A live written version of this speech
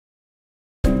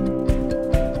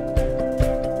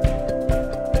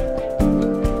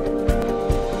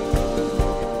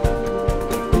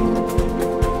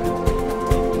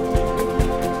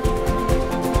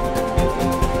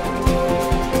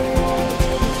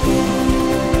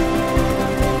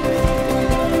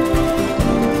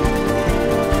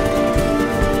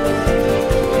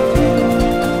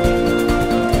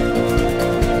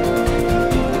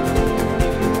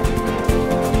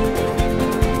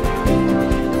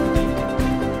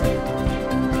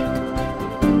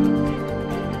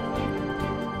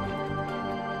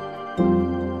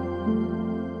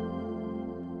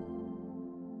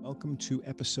to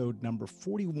episode number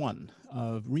 41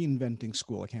 of Reinventing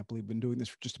School. I can't believe we've been doing this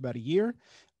for just about a year.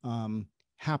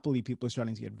 Happily, people are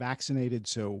starting to get vaccinated.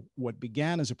 So what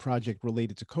began as a project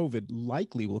related to COVID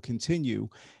likely will continue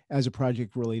as a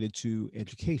project related to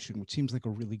education, which seems like a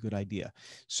really good idea.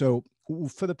 So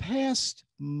for the past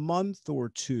month or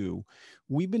two,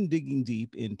 we've been digging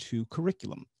deep into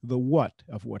curriculum, the what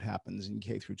of what happens in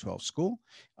K through 12 school.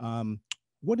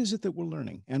 What is it that we're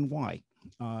learning and why?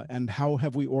 And how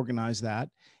have we organized that?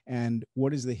 And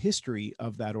what is the history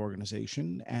of that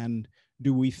organization? And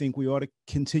do we think we ought to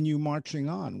continue marching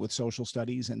on with social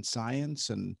studies and science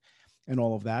and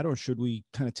all of that? Or should we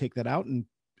kind of take that out and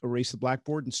erase the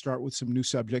blackboard and start with some new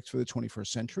subjects for the 21st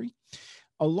century?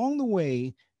 Along the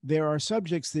way, there are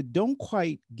subjects that don't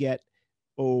quite get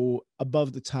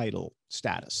above the title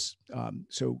status.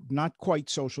 So not quite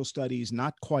social studies,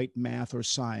 not quite math or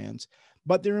science,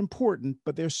 but they're important,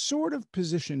 but they're sort of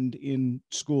positioned in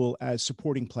school as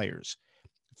supporting players,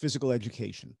 physical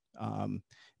education,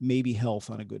 maybe health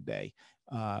on a good day,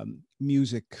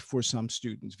 music for some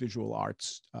students, visual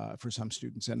arts for some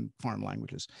students, and foreign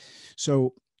languages.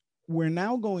 So we're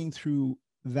now going through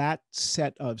that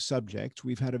set of subjects.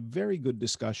 We've had a very good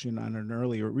discussion on an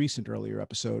recent earlier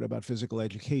episode about physical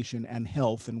education and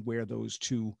health and where those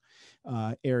two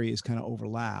areas kind of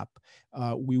overlap.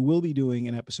 We will be doing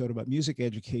an episode about music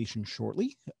education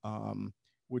shortly,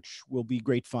 which will be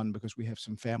great fun because we have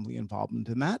some family involvement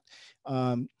in that.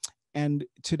 And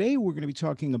today we're going to be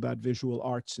talking about visual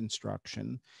arts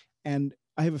instruction. And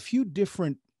I have a few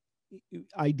different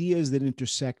ideas that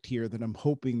intersect here that I'm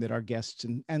hoping that our guests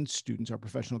and students, our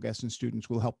professional guests and students,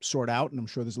 will help sort out. And I'm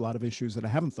sure there's a lot of issues that I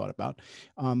haven't thought about.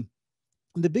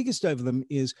 The biggest of them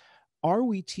is, are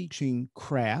we teaching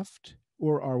craft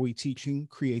or are we teaching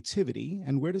creativity?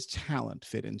 And where does talent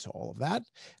fit into all of that?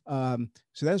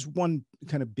 So that's one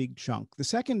kind of big chunk. The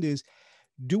second is,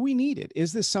 do we need it?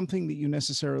 Is this something that you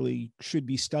necessarily should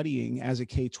be studying as a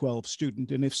K-12 student?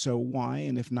 And if so, why?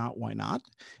 And if not, why not?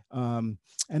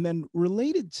 And then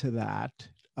related to that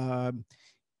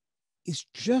is,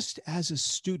 just as a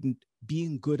student,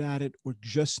 being good at it or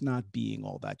just not being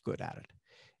all that good at it.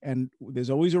 And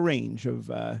there's always a range of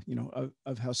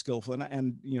how skillful.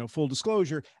 And full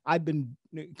disclosure, I've been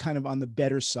kind of on the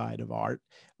better side of art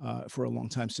for a long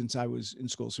time since I was in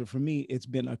school. So for me, it's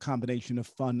been a combination of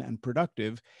fun and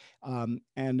productive. And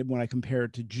when I compare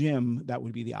it to gym, that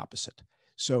would be the opposite.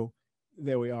 So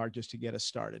there we are, just to get us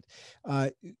started.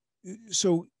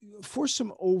 So for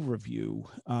some overview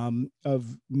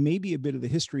of maybe a bit of the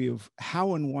history of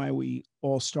how and why we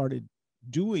all started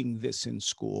doing this in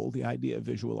school, the idea of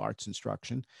visual arts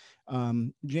instruction.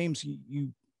 James,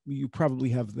 you probably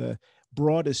have the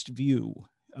broadest view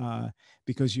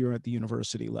because you're at the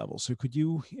university level. So could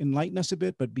you enlighten us a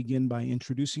bit, but begin by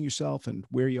introducing yourself and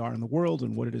where you are in the world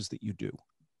and what it is that you do?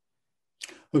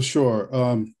 Oh, sure.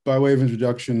 By way of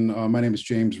introduction, my name is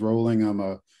James Rowling.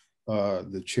 I'm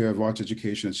the chair of arts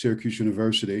education at Syracuse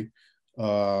University.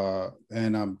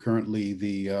 And I'm currently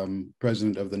the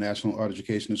president of the National Art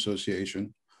Education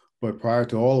Association. But prior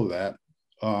to all of that,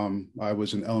 I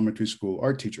was an elementary school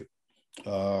art teacher.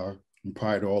 And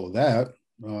prior to all of that,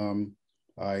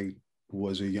 I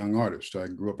was a young artist. I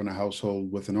grew up in a household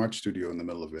with an art studio in the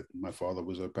middle of it. My father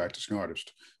was a practicing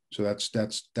artist. So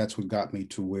that's what got me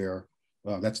to where,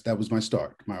 that was my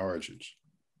start, my origins.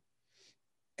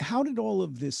 How did all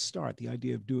of this start, the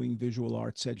idea of doing visual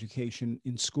arts education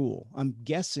in school? I'm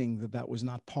guessing that was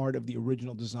not part of the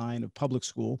original design of public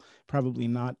school, probably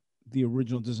not the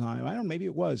original design. I don't know, maybe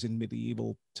it was in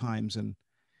medieval times and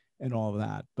all of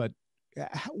that. But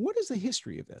what is the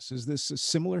history of this? Is this a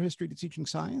similar history to teaching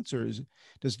science, or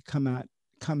does it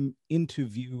come into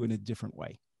view in a different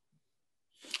way?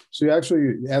 So you're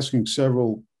actually asking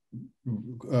several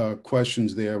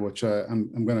questions there, which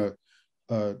I'm going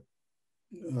to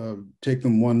take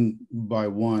them one by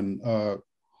one.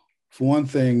 For one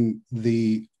thing,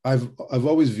 I've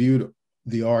always viewed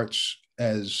the arts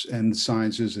and the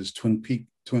sciences as twin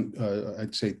peaks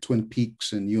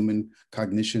in human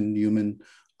cognition, human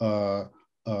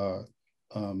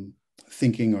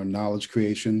thinking or knowledge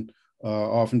creation.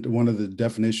 Often one of the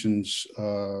definitions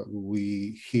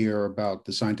we hear about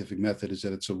the scientific method is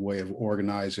that it's a way of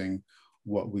organizing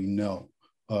what we know.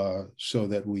 So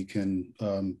that we can,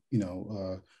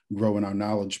 grow in our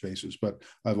knowledge bases. But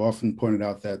I've often pointed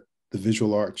out that the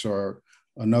visual arts are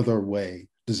another way,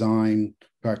 design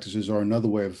practices are another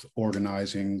way of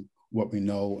organizing what we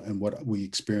know and what we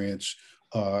experience.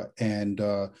 And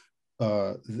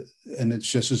it's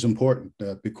just as important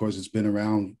because it's been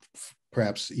around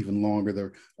perhaps even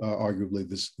longer, arguably,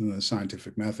 the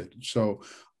scientific method. So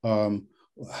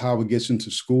how it gets into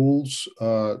schools,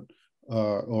 or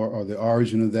the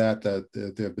origin of that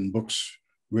there have been books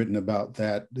written about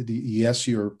that. Yes,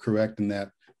 you're correct in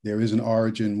that there is an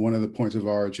origin. One of the points of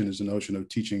origin is the notion of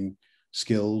teaching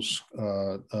skills,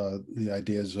 the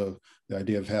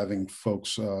idea of having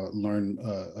folks learn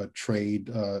a trade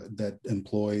that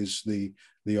employs the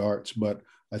arts. But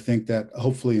I think that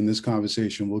hopefully in this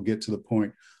conversation, we'll get to the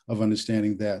point of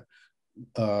understanding that,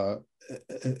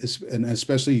 and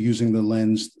especially using the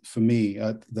lens for me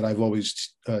that I've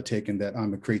always taken, that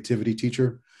I'm a creativity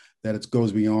teacher, that it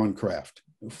goes beyond craft,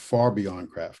 far beyond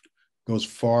craft, goes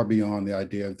far beyond the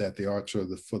idea that the arts are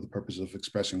for the purpose of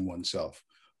expressing oneself,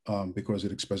 because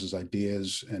it expresses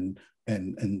ideas and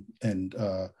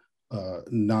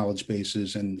knowledge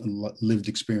bases and lived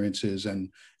experiences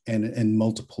and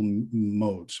multiple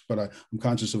modes. But I'm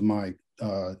conscious of my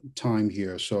time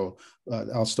here, so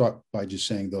I'll start by just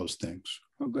saying those things.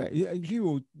 Oh, great.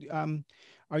 You,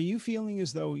 are you feeling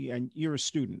as though, and you're a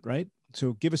student, right?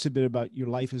 So give us a bit about your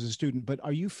life as a student, but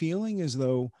are you feeling as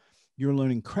though you're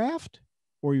learning craft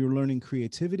or you're learning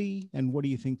creativity? And what do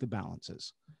you think the balance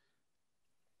is?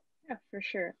 Yeah, for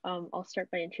sure. I'll start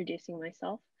by introducing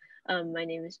myself. My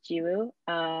name is Jiwoo.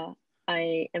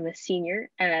 I am a senior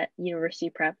at University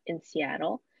Prep in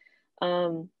Seattle.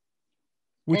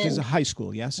 Which is a high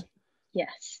school, yes?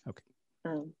 Yes. Okay.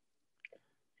 I'm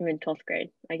in 12th grade.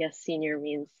 I guess senior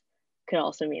could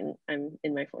also mean I'm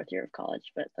in my 4th year of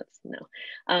college, but that's no.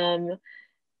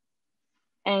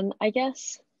 And I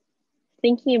guess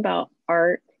thinking about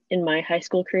art in my high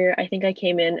school career, I think I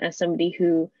came in as somebody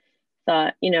who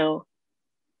thought,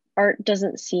 art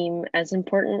doesn't seem as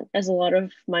important as a lot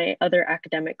of my other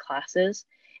academic classes.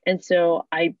 And so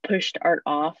I pushed art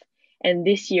off. And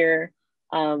this year,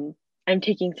 I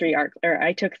took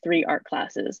 3 art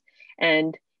classes.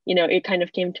 And, it kind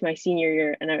of came to my senior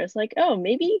year and I was like, oh,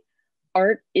 maybe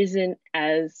art isn't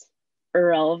as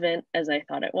irrelevant as I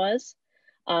thought it was.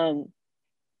 What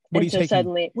are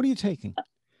you taking?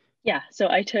 Yeah, so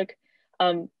I took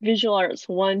visual arts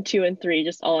 1, 2, and 3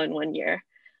 just all in one year.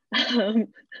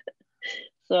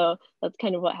 So that's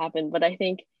kind of what happened. But I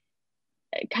think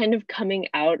kind of coming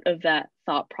out of that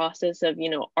thought process of,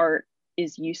 art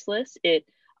is useless, it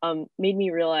made me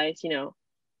realize,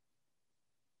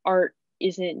 art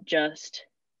isn't just,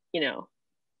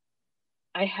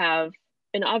 I have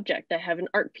an object, I have an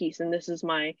art piece, and this is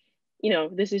my,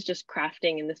 this is just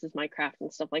crafting and this is my craft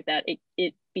and stuff like that.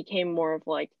 It became more of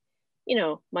like,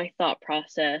 my thought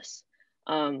process.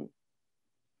 And,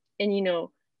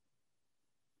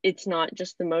 it's not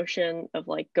just the motion of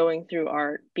like going through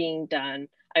art, being done,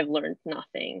 I've learned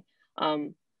nothing.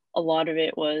 A lot of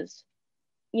it was,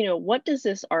 what does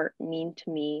this art mean to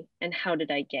me and how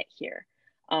did I get here?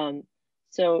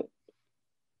 So,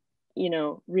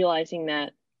 realizing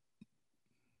that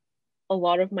a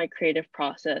lot of my creative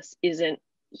process isn't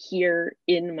here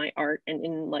in my art and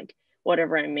in like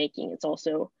whatever I'm making, it's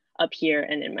also up here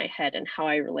and in my head and how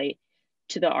I relate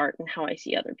to the art and how I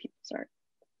see other people's art.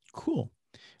 Cool.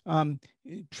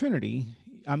 Trinity,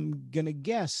 I'm going to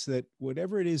guess that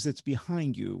whatever it is that's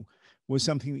behind you was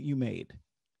something that you made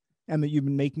and that you've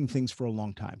been making things for a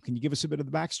long time. Can you give us a bit of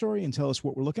the backstory and tell us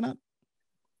what we're looking at?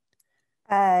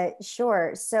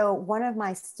 Sure. So one of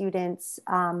my students,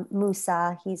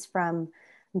 Musa, he's from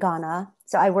Ghana.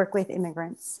 So I work with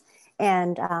immigrants.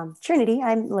 And Trinity,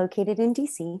 I'm located in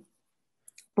DC,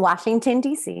 Washington,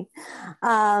 DC.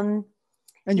 And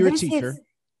you're a teacher.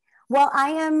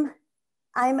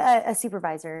 I'm a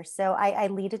supervisor. So I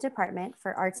lead a department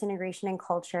for arts integration and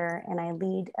culture, and I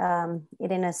lead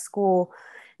it in a school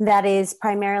that is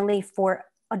primarily for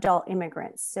adult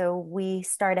immigrants. So we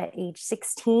start at age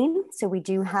 16. So we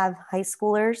do have high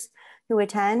schoolers who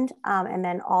attend, and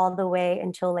then all the way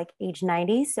until like age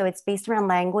 90. So it's based around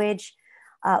language,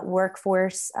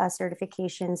 workforce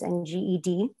certifications, and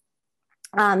GED.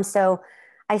 So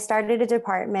I started a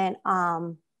department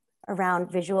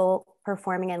around visual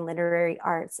performing and literary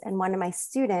arts. And one of my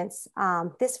students,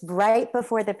 this right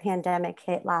before the pandemic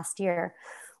hit last year,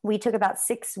 we took about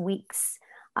 6 weeks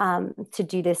to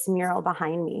do this mural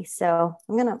behind me. So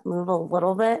I'm going to move a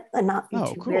little bit and not be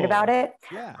too weird about it.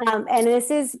 Yeah. And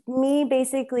this is me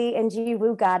basically, and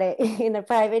Jiwoo got it in the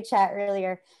private chat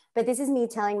earlier, but this is me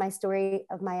telling my story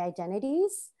of my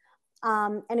identities.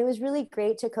 And it was really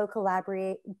great to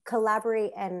collaborate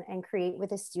and create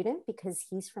with a student because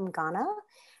he's from Ghana.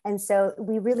 And so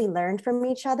we really learned from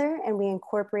each other and we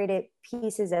incorporated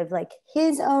pieces of like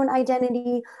his own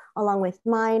identity along with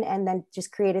mine and then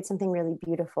just created something really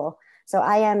beautiful. So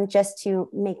I am, just to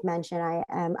make mention, I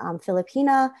am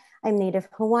Filipina, I'm Native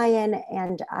Hawaiian,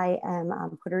 and I am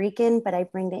Puerto Rican, but I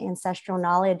bring the ancestral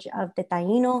knowledge of the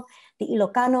Taino, the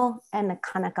Ilocano, and the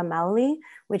Kanaka Maoli,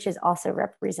 which is also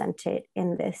represented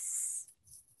in this.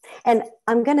 And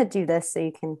I'm gonna do this so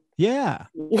you can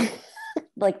see,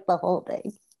 like the whole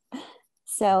thing.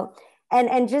 So,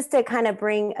 and just to kind of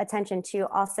bring attention to,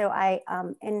 also I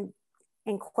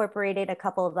incorporated a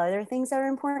couple of other things that are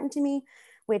important to me,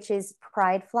 which is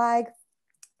pride flag.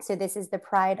 So this is the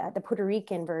pride, the Puerto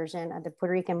Rican version of the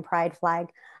Puerto Rican pride flag,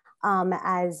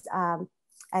 as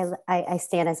I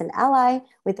stand as an ally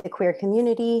with the queer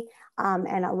community,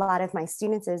 and a lot of my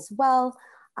students as well.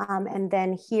 And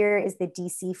then here is the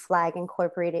DC flag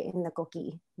incorporated in the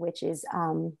coqui, which is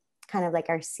kind of like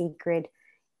our sacred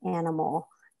animal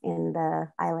in the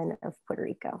island of Puerto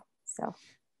Rico.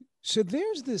 So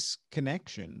there's this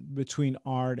connection between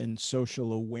art and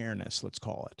social awareness, let's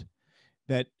call it,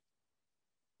 that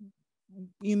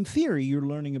in theory you're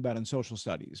learning about in social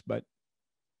studies, but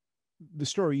the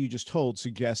story you just told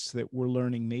suggests that we're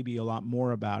learning maybe a lot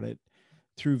more about it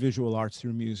through visual arts,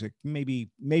 through music,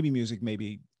 maybe music,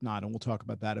 maybe not. And we'll talk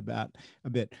about that a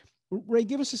bit. Ray,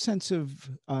 give us a sense of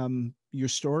your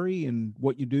story and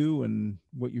what you do and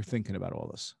what you're thinking about all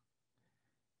this.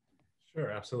 Sure,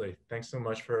 absolutely. Thanks so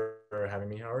much for having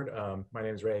me, Howard. My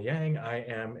name is Ray Yang. I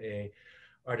am a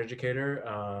art educator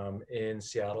in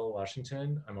Seattle,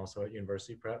 Washington. I'm also at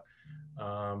University Prep.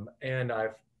 And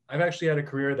I've actually had a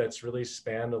career that's really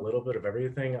spanned a little bit of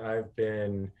everything. I've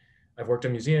worked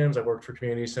in museums, I've worked for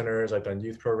community centers, I've done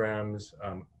youth programs,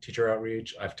 teacher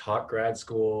outreach, I've taught grad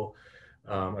school,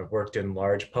 I've worked in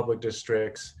large public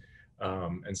districts.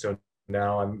 And so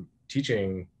now I'm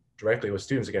teaching directly with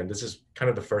students again. This is kind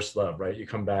of the first love, right? You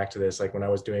come back to this, like when I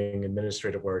was doing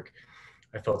administrative work,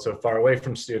 I felt so far away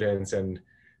from students, and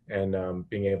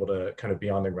being able to kind of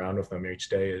be on the ground with them each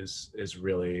day is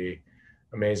really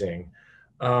amazing.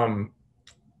 I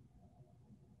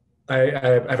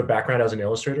have a background as an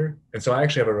illustrator, and so I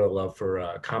actually have a real love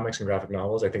for comics and graphic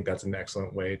novels. I think that's an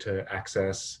excellent way to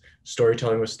access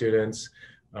storytelling with students.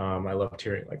 I loved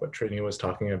hearing like what Trini was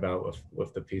talking about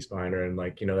with the piece behind her, and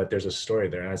like, you know, that there's a story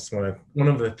there. And that's one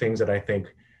of the things that I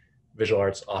think visual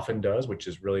arts often does, which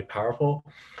is really powerful.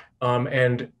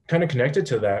 And kind of connected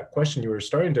to that question you were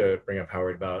starting to bring up,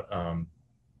 Howard, about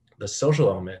the social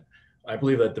element. I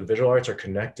believe that the visual arts are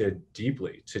connected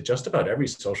deeply to just about every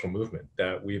social movement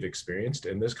that we've experienced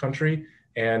in this country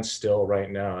and still right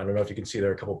now. I don't know if you can see,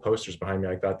 there are a couple posters behind me.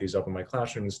 I got these up in my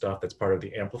classroom and stuff. That's part of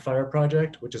the Amplifier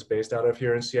Project, which is based out of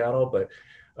here in Seattle. But,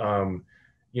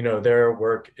 you know, their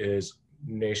work is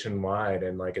nationwide,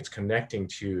 and like it's connecting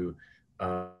to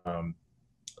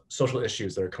social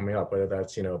issues that are coming up, whether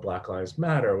that's, you know, Black Lives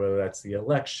Matter, whether that's the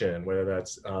election, whether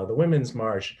that's the Women's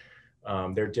March.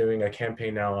 They're doing a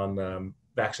campaign now on the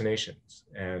vaccinations,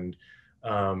 and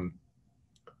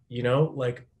you know,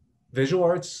 like visual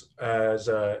arts as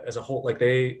a whole, like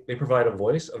they provide a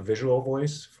voice, a visual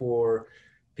voice for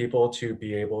people to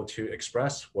be able to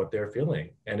express what they're feeling,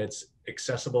 and it's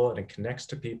accessible and it connects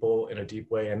to people in a deep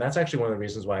way. And that's actually one of the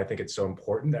reasons why I think it's so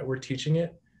important that we're teaching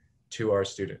it to our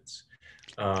students,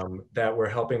 that we're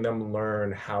helping them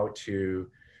learn how to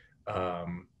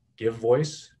give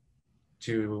voice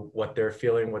to what they're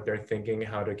feeling, what they're thinking,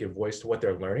 how to give voice to what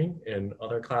they're learning in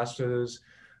other classes,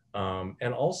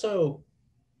 and also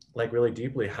like really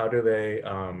deeply, how do they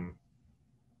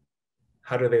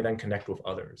then connect with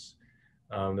others?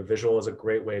 The visual is a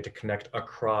great way to connect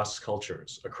across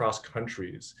cultures, across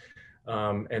countries.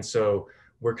 And so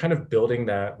we're kind of building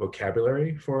that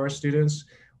vocabulary for our students.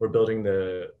 We're building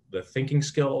the thinking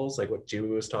skills, like what Jiwoo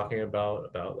was talking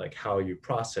about like how you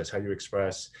process, how you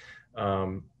express.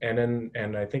 And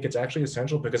I think it's actually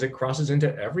essential because it crosses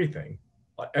into everything.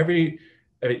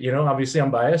 You know, obviously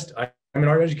I'm biased. I'm an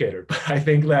art educator, but I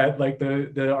think that like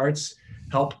the arts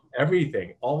help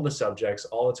everything, all the subjects,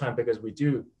 all the time, because we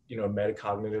do, you know,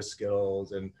 metacognitive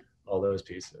skills and all those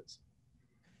pieces.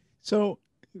 So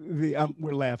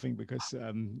we're laughing because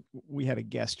we had a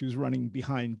guest who's running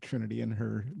behind Trinity in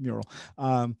her mural.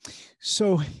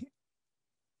 So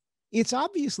it's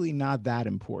obviously not that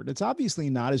important. It's obviously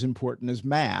not as important as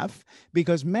math,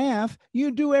 because math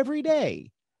you do every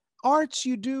day. Arts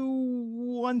you do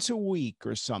once a week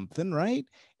or something, right?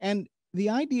 And the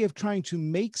idea of trying to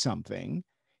make something,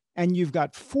 and you've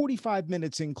got 45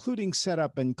 minutes, including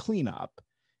setup and cleanup,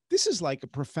 this is like a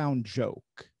profound joke.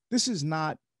 This is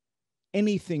not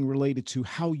anything related to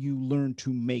how you learn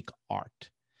to make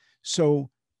art. So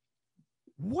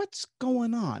what's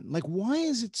going on? Like, why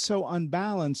is it so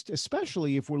unbalanced,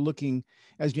 especially if we're looking,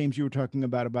 as James, you were talking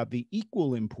about the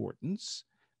equal importance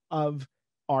of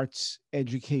arts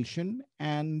education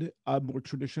and a more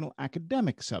traditional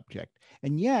academic subject.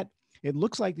 And yet it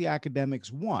looks like the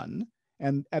academics won.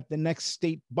 And at the next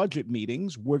state budget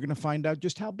meetings, we're going to find out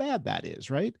just how bad that is,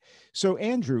 right? So,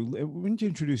 Andrew, when you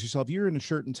introduce yourself, you're in a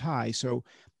shirt and tie. So,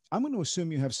 I'm going to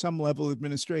assume you have some level of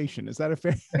administration. Is that a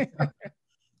fair?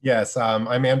 Yes,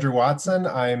 I'm Andrew Watson.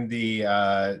 I'm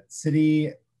the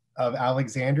city of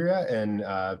Alexandria in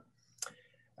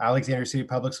Alexandria City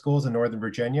Public Schools in Northern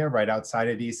Virginia, right outside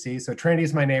of DC. So Trinity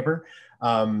is my neighbor.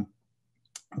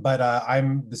 But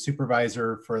I'm the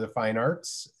supervisor for the fine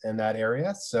arts in that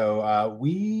area. So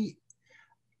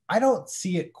I don't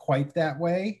see it quite that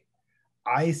way.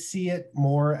 I see it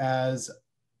more as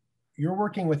you're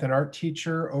working with an art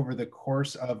teacher over the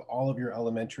course of all of your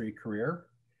elementary career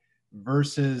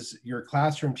versus your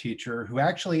classroom teacher, who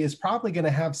actually is probably going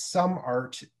to have some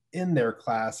art in their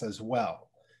class as well.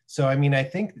 So, I mean, I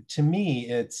think to me,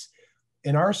 it's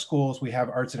in our schools, we have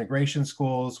arts integration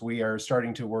schools. We are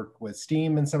starting to work with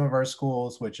STEAM in some of our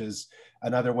schools, which is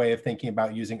another way of thinking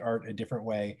about using art a different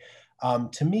way.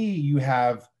 To me, you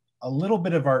have a little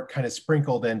bit of art kind of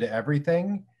sprinkled into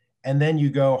everything, and then you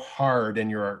go hard in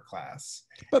your art class.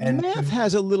 But math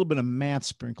has a little bit of math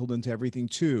sprinkled into everything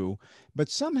too, but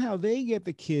somehow they get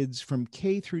the kids from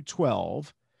K through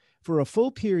 12 for a full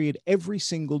period every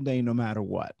single day, no matter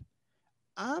what.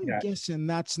 I'm guessing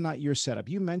that's not your setup.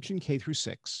 You mentioned K through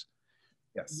 6.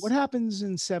 Yes. What happens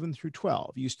in 7 through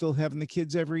 12? You still having the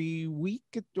kids every week,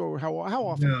 or how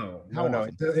often? No.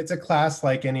 It's a class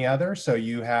like any other. So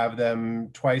you have them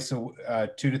twice, 2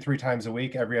 to 3 times a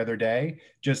week, every other day,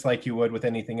 just like you would with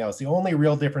anything else. The only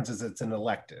real difference is it's an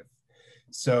elective.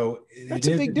 So that's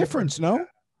a big difference, no?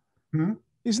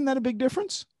 Isn't that a big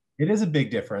difference? It is a big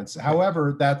difference.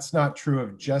 However, that's not true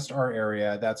of just our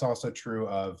area. That's also true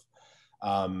of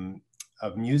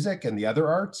music and the other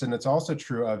arts. And it's also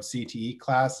true of CTE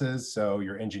classes. So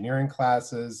your engineering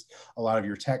classes, a lot of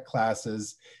your tech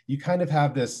classes, you kind of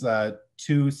have this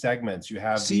 2 segments. You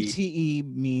have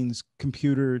CTE means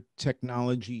computer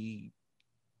technology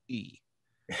E.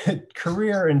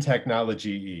 Career in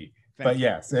technology E. But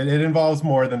yes, it involves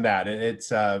more than that.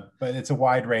 But it's a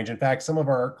wide range. In fact, some of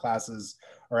our art classes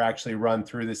are actually run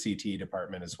through the CTE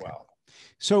department as well.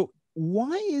 So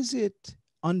why is it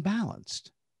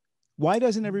unbalanced? Why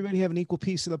doesn't everybody have an equal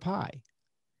piece of the pie?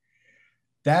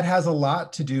 That has a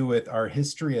lot to do with our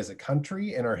history as a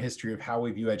country and our history of how we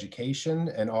view education.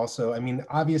 And also, I mean,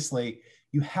 obviously,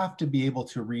 you have to be able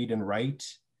to read and write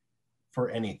for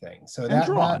anything. So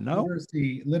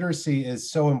literacy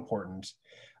is so important.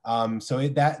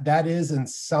 That is in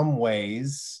some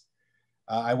ways,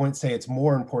 I wouldn't say it's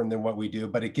more important than what we do,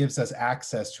 but it gives us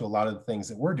access to a lot of the things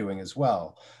that we're doing as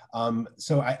well.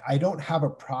 So I don't have a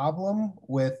problem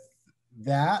with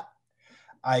that.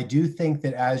 I do think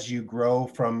that as you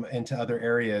grow into other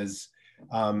areas,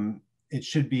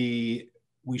 we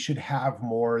should have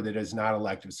more that is not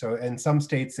elective. So in some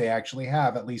states, they actually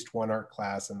have at least 1 art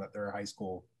class in their high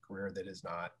school career that is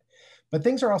not. But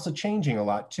things are also changing a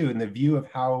lot too, and the view of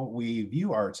how we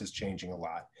view arts is changing a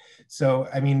lot. So,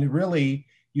 I mean, really,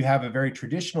 you have a very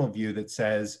traditional view that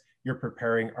says you're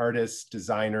preparing artists,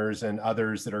 designers, and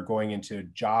others that are going into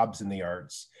jobs in the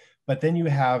arts. But then you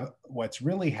have what's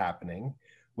really happening,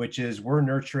 which is we're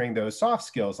nurturing those soft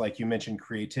skills, like you mentioned,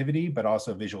 creativity, but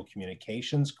also visual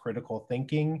communications, critical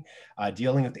thinking,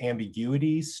 dealing with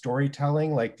ambiguity,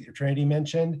 storytelling, like Trinity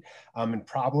mentioned, and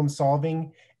problem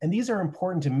solving. And these are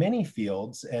important to many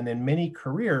fields and in many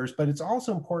careers, but it's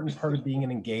also important part of being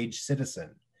an engaged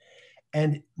citizen.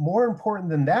 And more important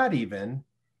than that even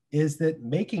is that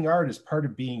making art is part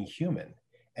of being human.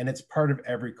 And it's part of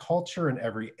every culture and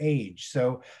every age.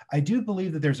 So I do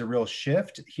believe that there's a real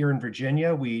shift here in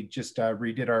Virginia. We just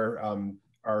redid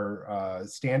our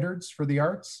standards for the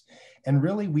arts. And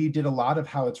really we did a lot of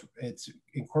how it's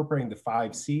incorporating the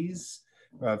 5 C's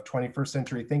of 21st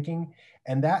century thinking.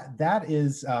 And that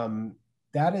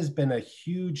has been a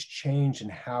huge change in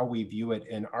how we view it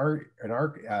in our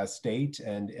state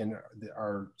and in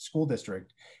our school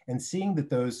district, and seeing that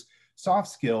those soft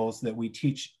skills that we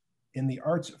teach in the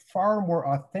arts far more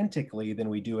authentically than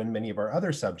we do in many of our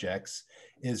other subjects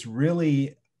is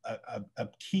really a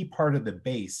key part of the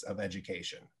base of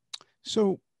education.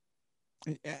 So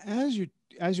as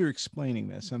you're explaining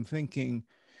this, I'm thinking,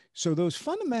 so those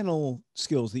fundamental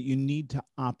skills that you need to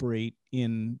operate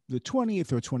in the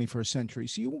 20th or 21st century.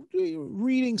 So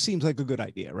reading seems like a good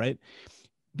idea, right?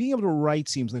 Being able to write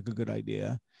seems like a good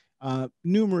idea.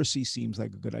 Numeracy seems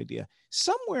like a good idea.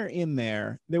 Somewhere in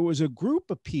there was a group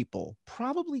of people,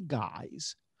 probably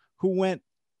guys, who went,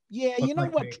 yeah, you know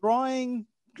what, drawing,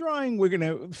 drawing, we're going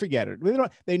to forget it.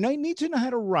 They need to know how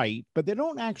to write, but they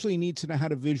don't actually need to know how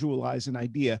to visualize an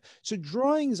idea. So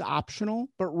drawing is optional,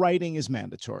 but writing is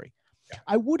mandatory. Yeah.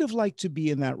 I would have liked to be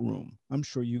in that room. I'm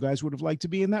sure you guys would have liked to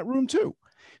be in that room too.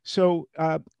 So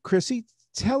Chrissy,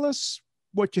 tell us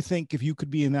what you think if you could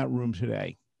be in that room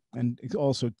today, and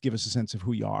also give us a sense of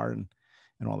who you are and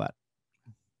all that.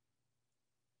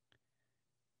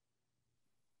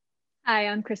 Hi,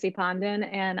 I'm Chrissy Pondon,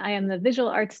 and I am the Visual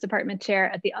Arts Department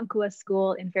Chair at the Umpqua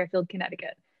School in Fairfield,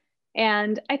 Connecticut.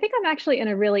 And I think I'm actually in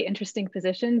a really interesting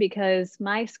position because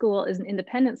my school is an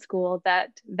independent school that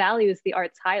values the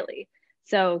arts highly.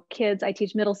 So kids, I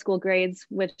teach middle school grades,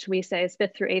 which we say is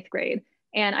 5th through 8th grade.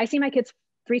 And I see my kids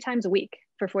 3 times a week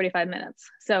for 45 minutes.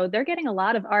 So they're getting a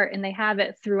lot of art and they have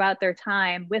it throughout their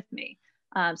time with me.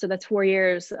 So that's 4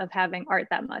 years of having art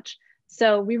that much.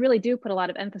 So we really do put a lot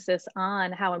of emphasis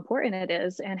on how important it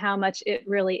is and how much it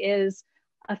really is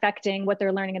affecting what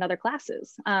they're learning in other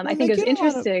classes. I think it's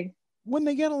interesting. When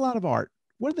they get a lot of art,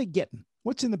 what are they getting?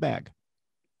 What's in the bag?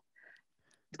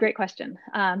 It's a great question.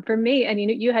 For me, and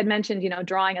you had mentioned,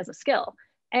 drawing as a skill.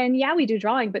 And yeah, we do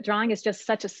drawing, but drawing is just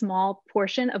such a small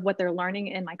portion of what they're learning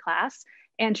in my class.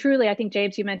 And truly, I think,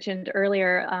 James, you mentioned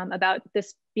earlier about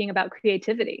this being about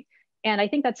creativity. And I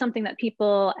think that's something that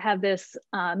people have this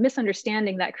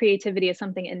misunderstanding that creativity is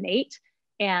something innate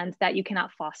and that you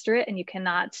cannot foster it and you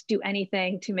cannot do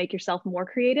anything to make yourself more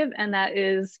creative. And that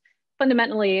is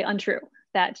fundamentally untrue,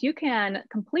 that you can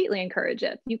completely encourage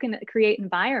it. You can create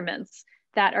environments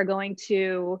that are going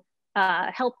to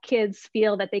help kids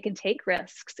feel that they can take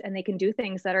risks and they can do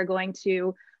things that are going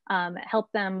to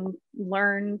help them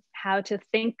learn how to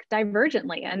think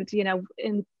divergently. And,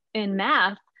 in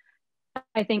math,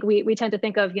 I think we tend to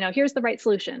think of, here's the right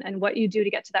solution and what you do to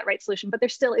get to that right solution, but there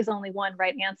still is only one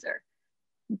right answer.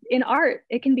 In art,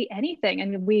 it can be anything.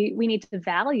 And we need to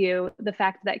value the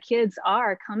fact that kids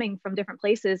are coming from different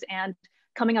places and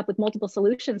coming up with multiple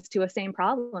solutions to a same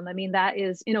problem. I mean, that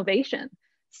is innovation.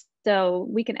 So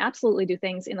we can absolutely do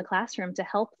things in the classroom to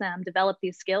help them develop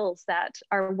these skills that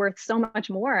are worth so much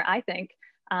more, I think,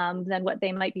 than what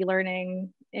they might be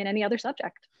learning in any other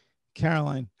subject.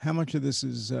 Caroline, how much of this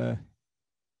is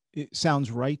it sounds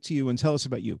right to you, and tell us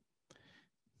about you.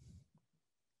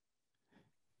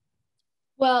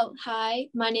 Well, hi,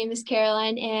 my name is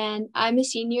Caroline and I'm a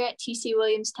senior at TC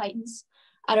Williams Titans.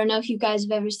 I don't know if you guys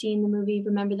have ever seen the movie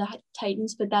Remember the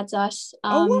Titans, but that's us.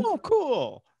 Oh, wow,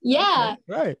 cool. Yeah.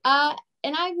 Okay, right.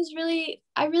 And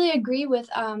I really agree with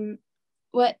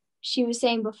what she was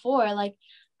saying before. Like,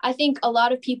 I think a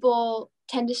lot of people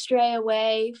tend to stray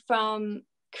away from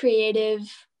creative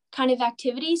kind of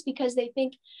activities because they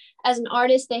think as an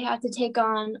artist they have to take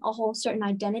on a whole certain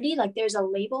identity, like there's a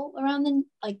label around the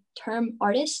like term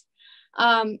artist,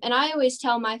 and I always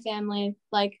tell my family,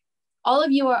 like, all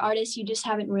of you are artists, you just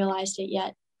haven't realized it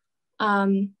yet.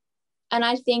 And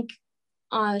I think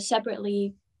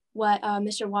separately what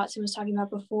Mr. Watson was talking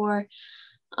about before,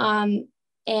 and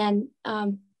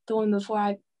the one before,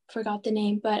 I forgot the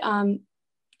name, but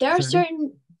there are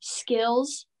certain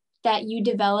skills that you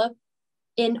develop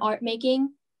in art making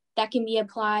that can be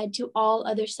applied to all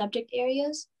other subject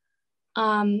areas.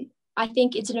 I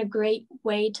think it's a great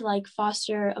way to like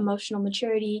foster emotional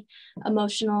maturity,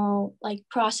 emotional like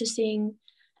processing,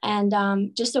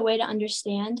 and just a way to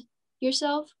understand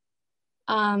yourself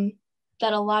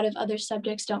that a lot of other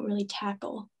subjects don't really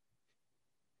tackle.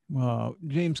 Well,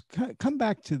 James, come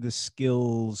back to the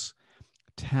skills,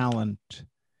 talent,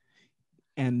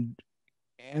 and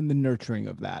the nurturing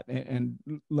of that. And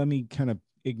let me kind of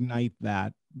ignite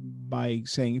that by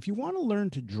saying, if you want to learn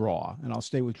to draw, and I'll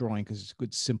stay with drawing because it's a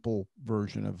good, simple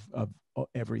version of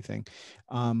everything.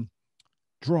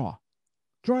 Draw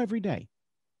every day,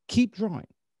 keep drawing,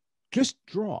 just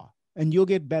draw, and you'll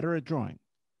get better at drawing.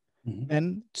 Mm-hmm.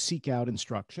 Then seek out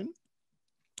instruction,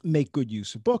 make good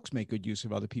use of books, make good use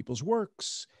of other people's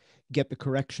works, get the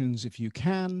corrections if you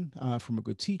can from a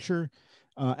good teacher,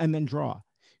 and then draw.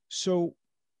 So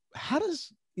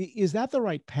is that the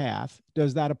right path?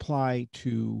 Does that apply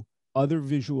to other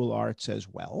visual arts as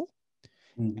well?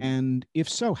 Mm-hmm. And if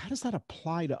so, how does that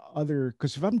apply to other,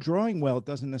 because if I'm drawing well, it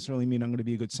doesn't necessarily mean I'm going to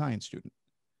be a good science student.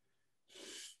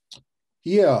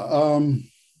 Yeah.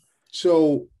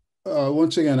 So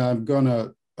once again, I want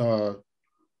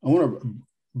to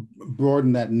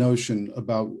broaden that notion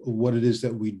about what it is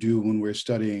that we do when we're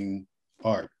studying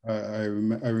art. I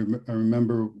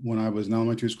remember when I was an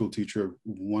elementary school teacher,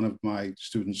 one of my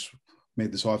students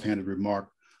made this offhanded remark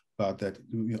about that.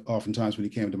 Oftentimes when he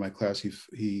came to my class,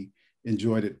 he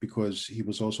enjoyed it because he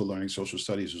was also learning social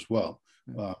studies as well,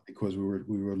 because we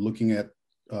were looking at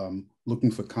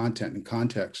looking for content and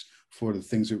context for the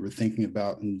things that we're thinking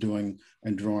about and doing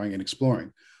and drawing and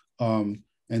exploring.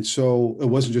 And so it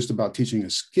wasn't just about teaching a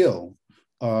skill.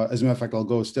 As a matter of fact, I'll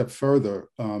go a step further,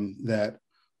 that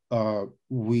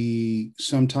we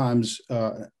sometimes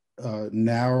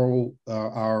narrow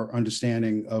our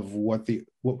understanding of what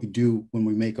we do when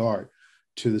we make art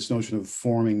to this notion of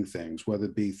forming things, whether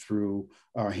it be through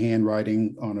our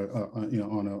handwriting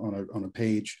on a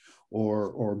page,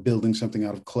 or building something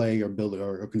out of clay,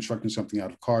 or constructing something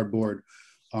out of cardboard.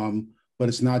 But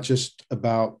it's not just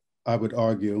about, I would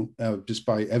argue, just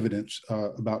by evidence,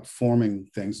 about forming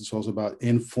things. It's also about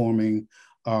informing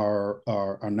our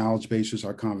knowledge bases,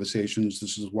 our conversations.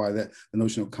 This is why the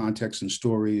notion of context and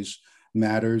stories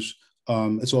matters.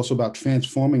 It's also about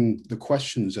transforming the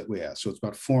questions that we ask. So it's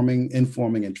about forming,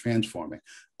 informing, and transforming.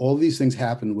 All these things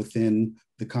happen within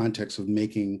the context of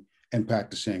making and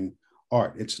practicing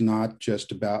art. It's not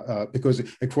just about, because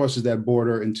it crosses that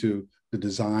border into the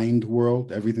designed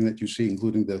world. Everything that you see,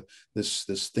 including this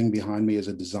thing behind me, is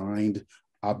a designed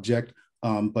object.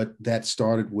 But that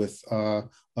started with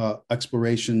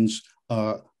explorations,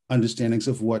 understandings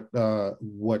of what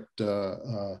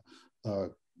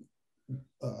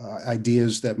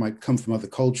ideas that might come from other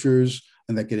cultures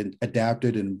and that get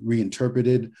adapted and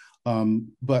reinterpreted.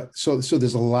 But so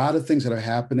there's a lot of things that are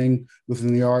happening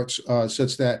within the arts,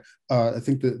 such that I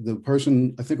think the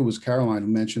person, I think it was Caroline, who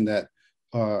mentioned that,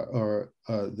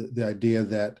 the idea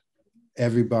that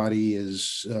everybody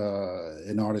is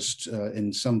an artist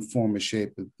in some form or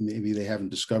shape. Maybe they haven't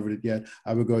discovered it yet.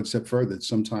 I would go a step further.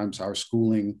 Sometimes our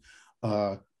schooling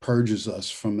purges us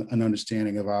from an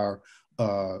understanding of our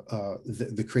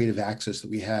the creative access that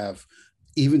we have,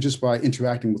 even just by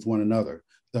interacting with one another.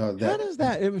 How does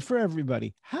that, for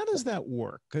everybody, how does that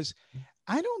work? Because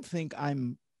I don't think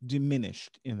I'm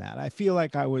diminished in that. I feel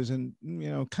like I was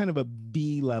kind of a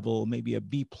B level, maybe a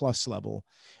B plus level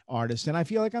artist. And I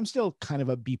feel like I'm still kind of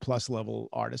a B plus level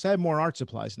artist. I have more art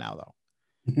supplies now though.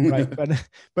 Right.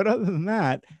 But other than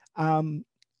that, I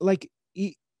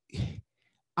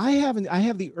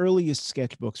have the earliest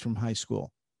sketchbooks from high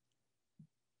school.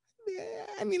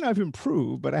 I mean, I've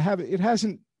improved, but it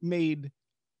hasn't made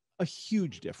a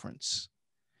huge difference.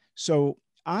 So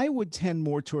I would tend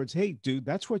more towards, hey, dude,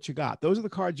 that's what you got. Those are the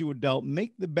cards you were dealt.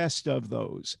 Make the best of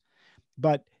those.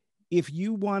 But if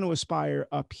you want to aspire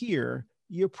up here,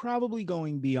 you're probably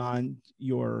going beyond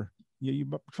you're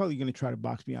probably going to try to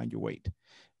box beyond your weight.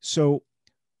 So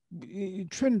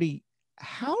Trinity,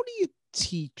 how do you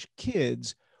teach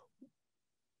kids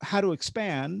how to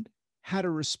expand, how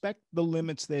to respect the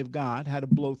limits they've got, how to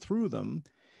blow through them,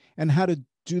 and how to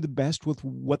do the best with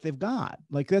what they've got?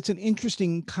 Like, that's an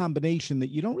interesting combination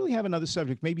that you don't really have another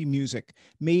subject, maybe music,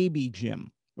 maybe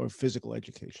gym or physical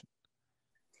education.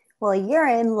 Well, you're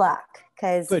in luck,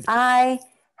 because I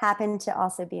happen to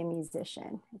also be a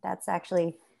musician. I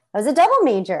was a double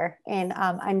major in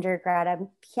undergrad. I'm a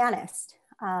pianist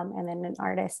and then an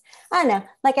artist. I don't know.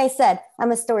 Like I said,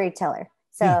 I'm a storyteller.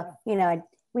 So,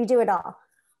 we do it all.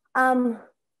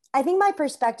 I think my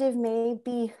perspective may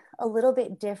be a little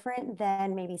bit different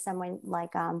than maybe someone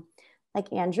like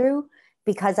Andrew,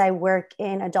 because I work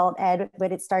in adult ed,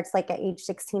 but it starts like at age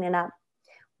 16 and up.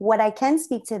 What I can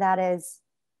speak to that is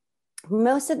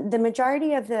the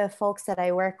majority of the folks that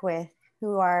I work with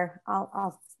who are,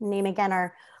 I'll name again,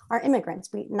 are immigrants.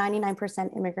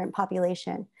 99% immigrant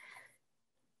population.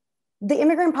 The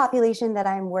immigrant population that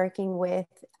I'm working with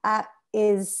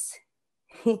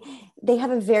they have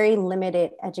a very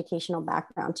limited educational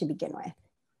background to begin with.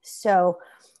 So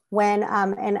when,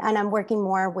 and I'm working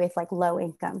more with like low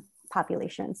income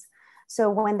populations. So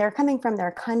when they're coming from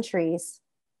their countries,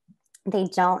 they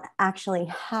don't actually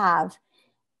have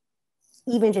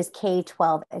even just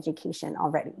K-12 education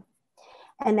already.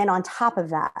 And then on top of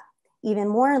that, even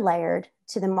more layered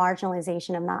to the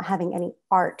marginalization of not having any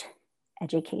art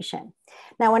education.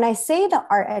 Now, when I say the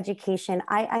art education,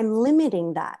 I'm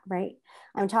limiting that, right?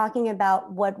 I'm talking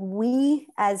about what we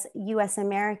as US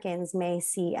Americans may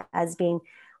see as being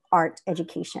art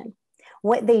education.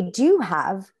 What they do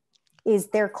have is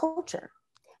their culture.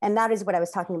 And that is what I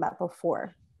was talking about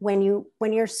before. When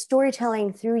you're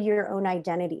storytelling through your own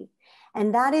identity.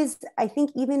 And that is, I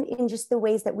think, even in just the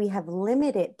ways that we have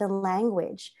limited the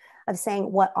language of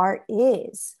saying what art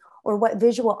is, or what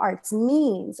visual arts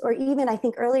means, or even, I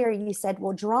think earlier you said,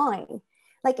 well, drawing.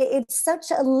 Like, it's such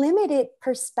a limited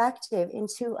perspective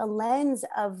into a lens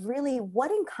of really what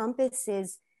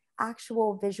encompasses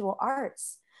actual visual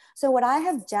arts. So what I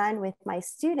have done with my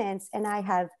students, and I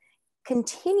have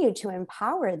continued to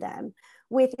empower them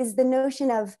with, is the notion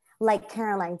of, like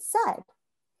Caroline said,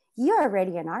 you're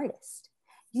already an artist.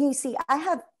 You see, I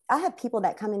have people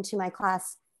that come into my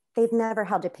class, they've never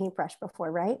held a paintbrush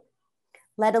before, right?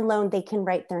 Let alone they can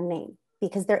write their name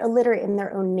because they're illiterate in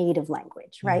their own native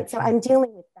language, right? So I'm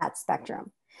dealing with that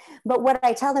spectrum. But what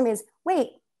I tell them is, wait,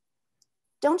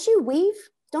 don't you weave?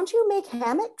 Don't you make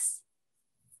hammocks?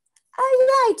 Oh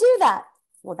yeah, I do that.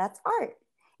 Well, that's art.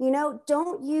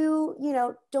 Don't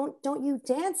you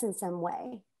dance in some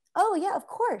way? Oh yeah, of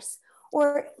course.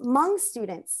 Or Hmong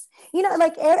students,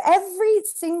 like every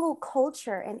single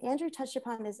culture, and Andrew touched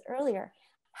upon this earlier,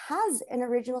 has an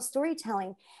original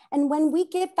storytelling. And when we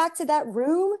get back to that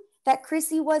room that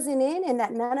Chrissy wasn't in and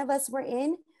that none of us were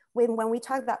in, when we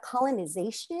talk about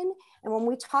colonization and when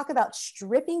we talk about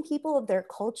stripping people of their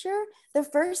culture, the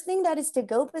first thing that is to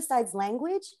go besides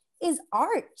language is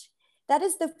art. That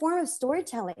is the form of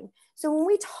storytelling. So when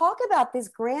we talk about this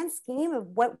grand scheme of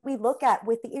what we look at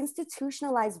with the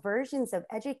institutionalized versions of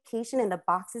education and the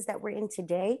boxes that we're in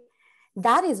today,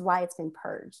 that is why it's been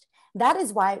purged. That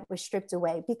is why it was stripped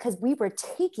away, because we were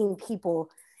taking people,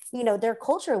 their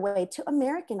culture away to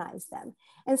Americanize them.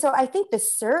 And so I think the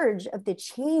surge of the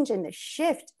change and the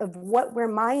shift of what our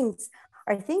minds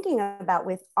are thinking about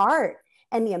with art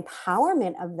and the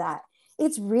empowerment of that,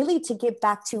 it's really to get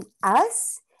back to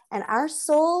us and our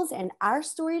souls and our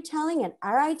storytelling and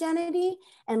our identity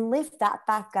and lift that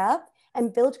back up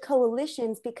and build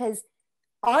coalitions, because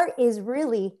art is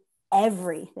really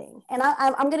everything. And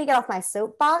I'm going to get off my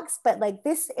soapbox, but like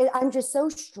this, I'm just so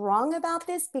strong about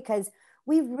this because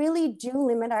we really do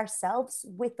limit ourselves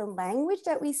with the language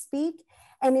that we speak.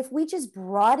 And if we just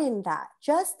broaden that,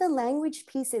 just the language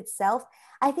piece itself,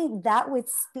 I think that would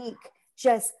speak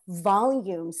just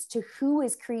volumes to who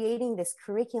is creating this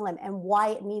curriculum and why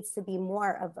it needs to be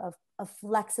more of a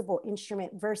flexible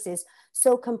instrument versus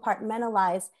so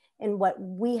compartmentalized in what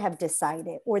we have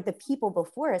decided or the people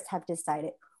before us have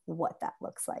decided what that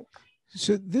looks like.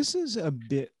 So this is a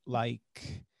bit like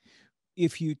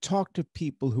if you talk to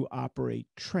people who operate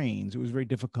trains, it was very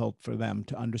difficult for them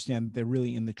to understand they're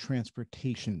really in the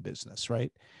transportation business,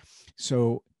 right?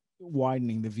 So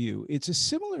widening the view. It's a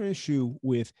similar issue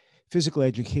with physical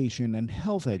education and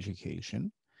health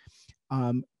education.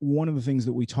 One of the things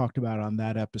that we talked about on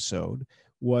that episode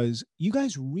was you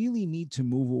guys really need to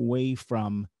move away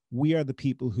from we are the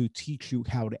people who teach you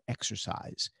how to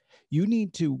exercise. You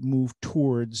need to move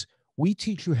towards we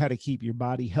teach you how to keep your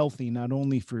body healthy, not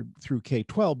only through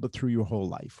K-12, but through your whole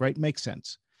life, right? Makes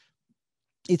sense.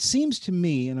 It seems to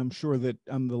me, and I'm sure that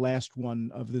I'm the last one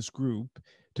of this group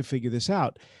to figure this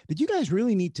out, that you guys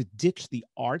really need to ditch the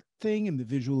art thing and the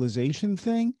visualization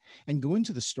thing and go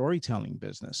into the storytelling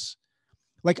business.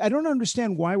 Like, I don't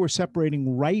understand why we're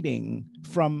separating writing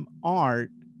from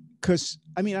art, because,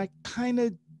 I mean, I kind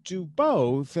of do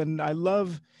both. And I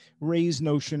love Ray's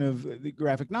notion of the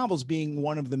graphic novels being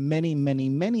one of the many, many,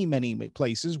 many, many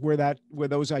places where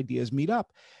those ideas meet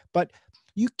up. But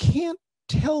you can't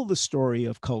tell the story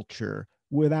of culture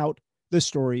without the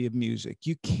story of music.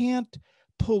 You can't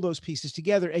pull those pieces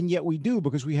together. And yet we do,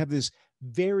 because we have this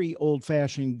very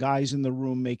old-fashioned guys in the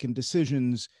room making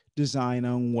decisions design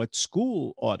on what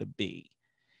school ought to be.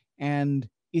 And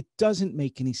it doesn't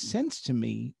make any sense to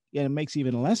me. And it makes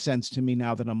even less sense to me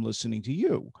now that I'm listening to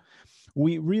you.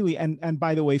 We really, and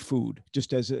by the way, food,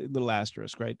 just as a little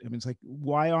asterisk, right? I mean, it's like,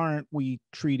 why aren't we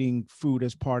treating food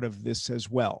as part of this as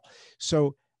well?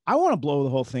 So I want to blow the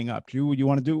whole thing up. Would you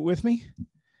want to do it with me?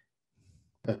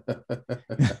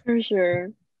 For sure.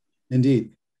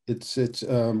 Indeed. It's I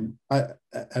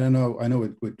don't know. I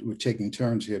know we're taking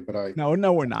turns here, but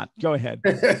No, we're not. Go ahead.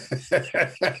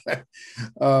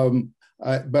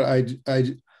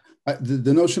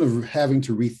 The notion of having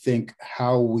to rethink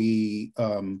how we,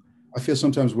 I feel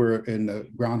sometimes we're in the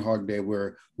Groundhog Day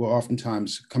where we're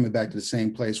oftentimes coming back to the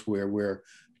same place where we're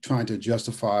trying to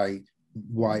justify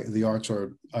why the arts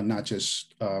are not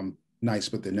just nice,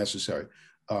 but they're necessary.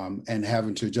 And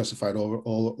having to justify it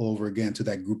all over again to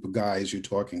that group of guys you're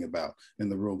talking about in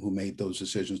the room who made those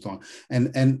decisions.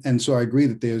 And so I agree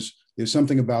that there's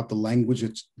something about the language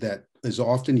that is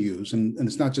often used, and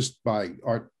it's not just by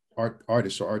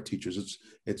artists or art teachers.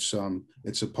 It's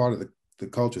a part of the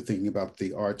culture, thinking about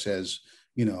the arts as,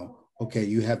 okay,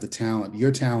 you have the talent,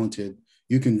 you're talented,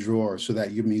 you can draw, so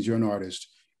that means you're an artist.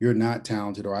 You're not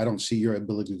talented, or I don't see your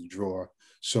ability to draw,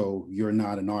 so you're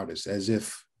not an artist, as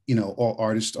if all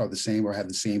artists are the same or have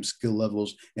the same skill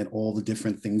levels and all the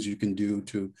different things you can do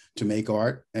to make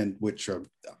art, and which are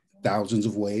thousands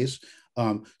of ways.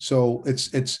 So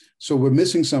we're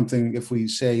missing something if we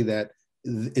say that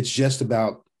it's just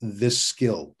about this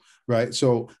skill, right?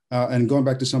 So and going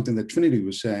back to something that Trinity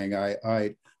was saying,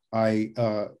 I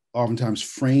oftentimes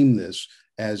frame this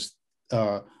as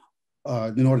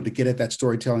in order to get at that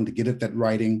storytelling, to get at that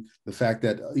writing, the fact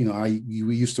that,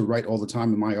 we used to write all the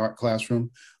time in my art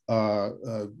classroom,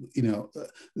 the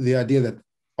idea that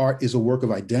art is a work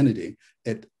of identity,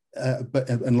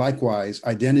 and likewise,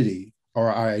 identity or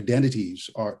our identities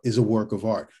is a work of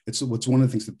art. It's one of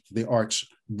the things that the arts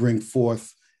bring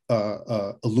forth,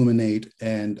 illuminate,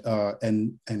 and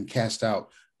cast out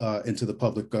into the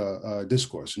public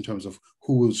discourse in terms of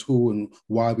who is who and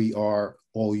why we are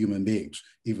all human beings,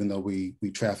 even though we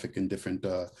traffic in different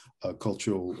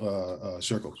cultural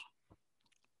circles.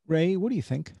 Ray, what do you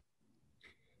think?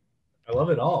 I love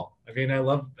it all. I mean,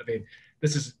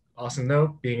 this is awesome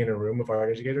though, being in a room with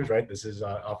art educators, right? This is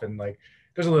often like,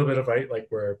 there's a little bit of, right, like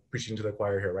we're preaching to the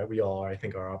choir here, right? We all, I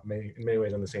think, are in many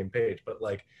ways on the same page, but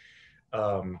like,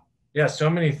 yeah, so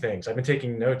many things. I've been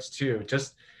taking notes too,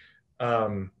 just,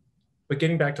 but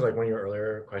getting back to like one of your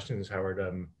earlier questions, Howard,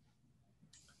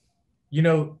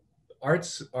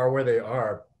 arts are where they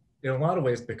are in a lot of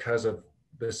ways because of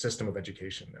the system of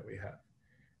education that we have,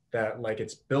 that like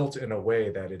it's built in a way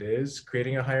that it is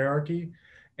creating a hierarchy.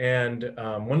 And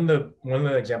one of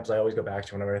the examples I always go back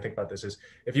to whenever I think about this is,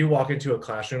 if you walk into a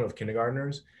classroom of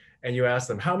kindergartners and you ask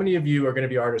them, how many of you are going to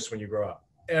be artists when you grow up?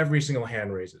 Every single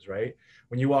hand raises, right?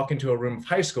 When you walk into a room of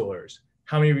high schoolers,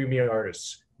 how many of you are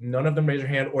artists? None of them raise their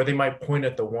hand, or they might point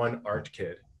at the one art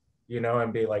kid,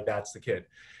 and be like, that's the kid.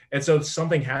 And so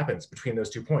something happens between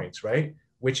those 2 points, right?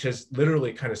 Which has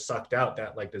literally kind of sucked out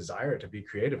that like desire to be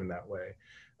creative in that way.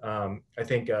 I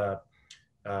think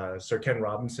Sir Ken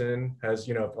Robinson has,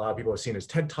 a lot of people have seen his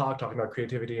TED Talk talking about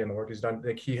creativity and the work he's done.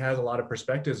 Like he has a lot of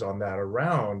perspectives on that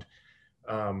around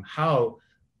how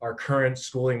our current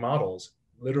schooling models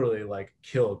literally like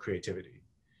kill creativity.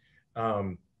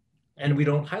 And we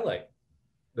don't highlight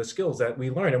the skills that we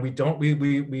learn, and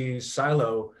we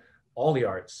silo all the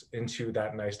arts into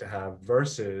that nice to have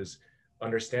versus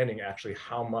understanding actually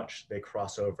how much they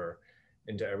cross over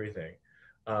into everything.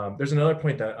 There's another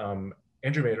point that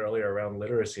Andrew made earlier around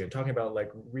literacy and talking about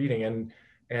like reading,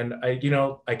 and I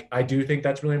do think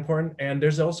that's really important. And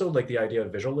there's also like the idea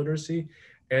of visual literacy,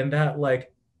 and that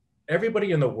like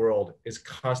everybody in the world is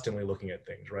constantly looking at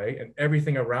things, right? And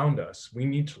everything around us, we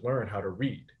need to learn how to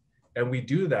read. And we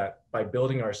do that by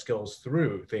building our skills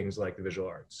through things like the visual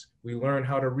arts. We learn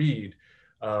how to read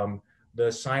the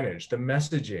signage, the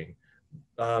messaging,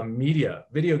 media,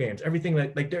 video games, everything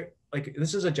like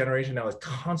this is a generation now that's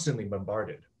constantly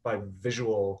bombarded by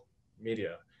visual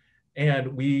media.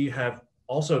 And we have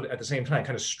also at the same time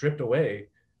kind of stripped away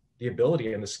the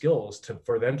ability and the skills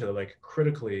for them to like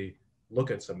critically look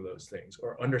at some of those things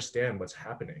or understand what's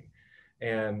happening.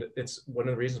 And it's one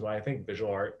of the reasons why I think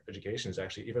visual art education is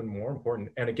actually even more important.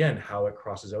 And again, how it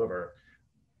crosses over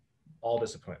all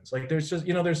disciplines. Like there's just,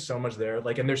 there's so much there,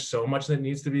 like, and there's so much that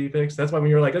needs to be fixed. That's why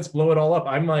when you're like, let's blow it all up,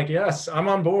 I'm like, yes, I'm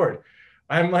on board.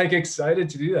 I'm like excited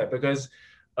to do that because,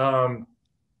 I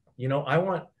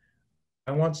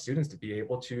want students to be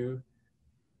able to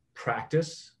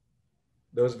practice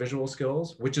those visual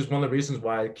skills, which is one of the reasons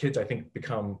why kids, I think,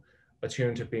 become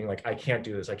attuned to being like, I can't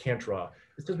do this, I can't draw.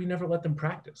 It's because we never let them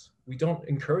practice. We don't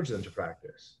encourage them to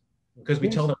practice because we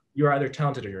tell them you're either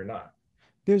talented or you're not.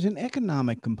 There's an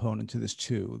economic component to this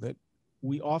too that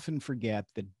we often forget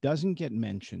that doesn't get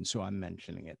mentioned, so I'm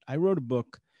mentioning it. I wrote a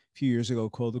book a few years ago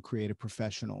called The Creative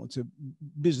Professional. It's a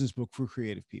business book for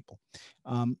creative people.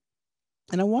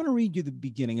 And I want to read you the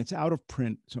beginning. It's out of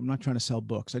print, so I'm not trying to sell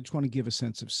books. I just want to give a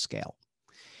sense of scale.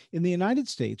 In the United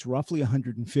States, roughly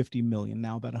 150 million,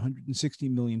 now about 160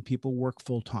 million people work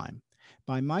full-time.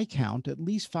 By my count, at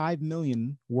least 5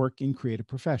 million work in creative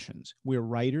professions. We're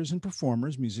writers and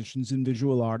performers, musicians and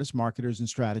visual artists, marketers and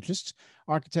strategists,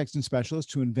 architects and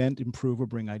specialists who invent, improve, or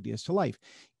bring ideas to life.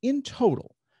 In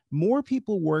total, more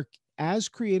people work as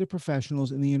creative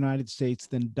professionals in the United States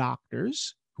than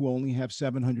doctors, who only have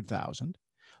 700,000,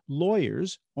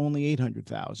 lawyers, only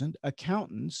 800,000,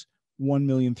 accountants,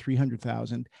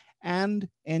 1,300,000, and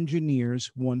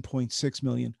engineers, 1.6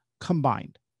 million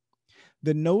combined.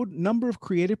 The number of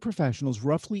creative professionals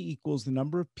roughly equals the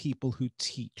number of people who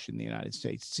teach in the United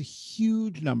States. It's a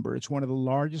huge number. It's one of the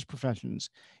largest professions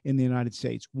in the United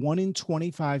States. 1 in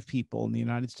 25 people in the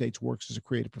United States works as a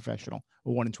creative professional,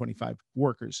 or 1 in 25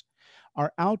 workers.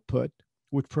 Our output,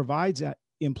 which provides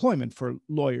employment for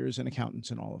lawyers and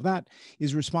accountants and all of that,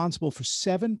 is responsible for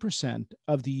 7%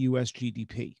 of the US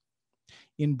GDP.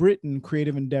 In Britain,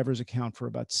 creative endeavors account for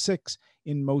about 6%.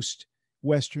 In most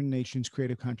Western nations,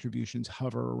 creative contributions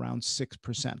hover around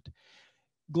 6%.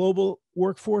 Global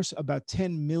workforce, about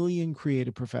 10 million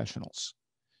creative professionals.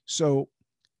 So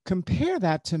compare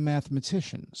that to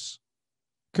mathematicians.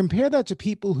 Compare that to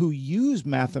people who use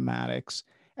mathematics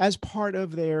as part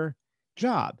of their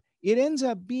job. It ends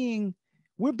up being,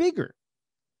 we're bigger.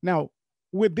 Now,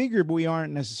 we're bigger, but we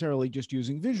aren't necessarily just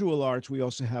using visual arts. We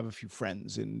also have a few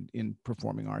friends in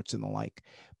performing arts and the like.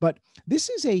 But this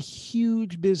is a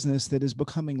huge business that is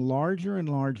becoming larger and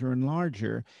larger and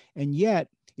larger. And yet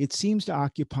it seems to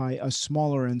occupy a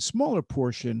smaller and smaller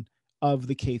portion of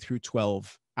the K through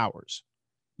 12 hours.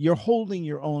 You're holding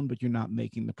your own, but you're not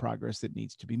making the progress that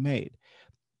needs to be made.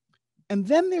 And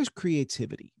then there's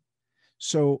creativity.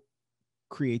 So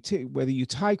whether you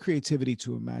tie creativity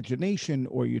to imagination,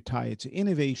 or you tie it to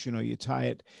innovation, or you tie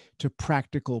it to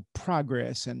practical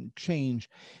progress and change,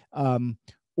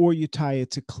 or you tie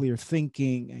it to clear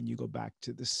thinking, and you go back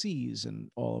to the C's and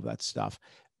all of that stuff.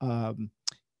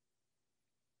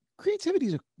 Creativity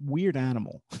is a weird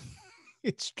animal.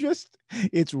 It's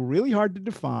really hard to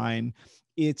define.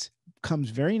 It comes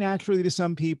very naturally to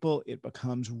some people. It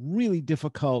becomes really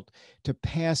difficult to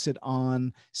pass it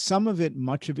on. Some of it,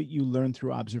 much of it, you learn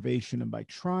through observation and by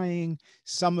trying.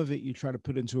 Some of it you try to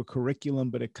put into a curriculum,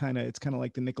 but it's kind of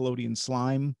like the Nickelodeon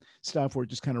slime stuff, where it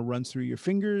just kind of runs through your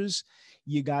fingers.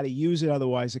 You got to use it,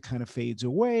 otherwise it kind of fades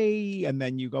away. And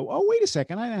then you go, oh, wait a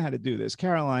second, I know how to do this.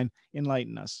 Caroline,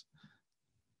 enlighten us.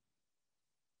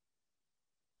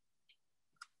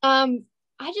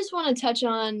 I just want to touch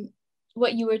on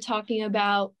what you were talking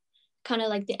about, kind of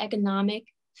like the economic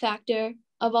factor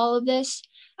of all of this.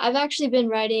 I've actually been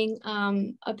writing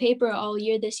a paper all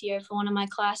year this year for one of my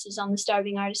classes on the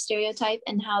starving artist stereotype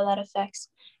and how that affects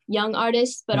young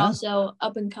artists, but also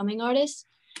up and coming artists.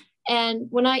 And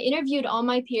when I interviewed all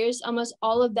my peers, almost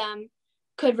all of them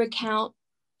could recount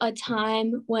a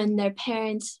time when their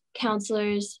parents,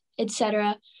 counselors,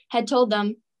 etc., had told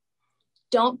them,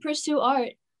 don't pursue art.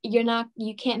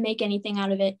 You can't make anything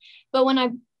out of it. But when I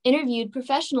interviewed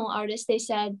professional artists, they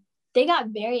said they got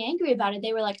very angry about it.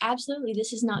 They were like, absolutely,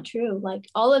 this is not true. Like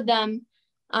all of them.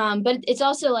 But it's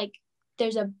also like,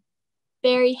 there's a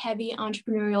very heavy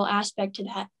entrepreneurial aspect to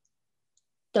that.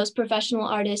 Those professional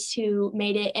artists who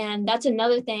made it. And that's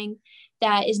another thing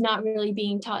that is not really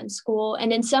being taught in school.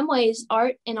 And in some ways,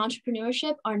 art and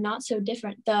entrepreneurship are not so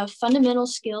different. The fundamental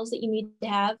skills that you need to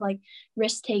have, like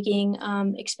risk-taking,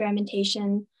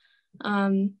 experimentation,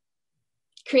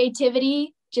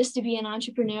 creativity, just to be an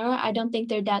entrepreneur, I don't think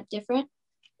they're that different.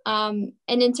 And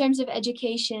in terms of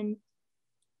education,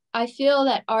 I feel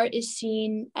that art is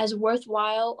seen as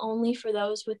worthwhile only for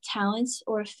those with talents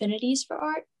or affinities for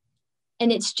art.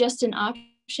 And it's just an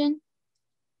option.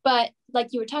 But like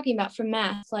you were talking about for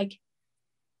math, like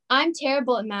I'm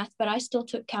terrible at math, but I still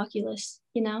took calculus,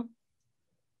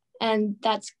 and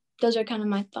those are kind of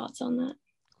my thoughts on that.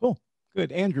 Cool.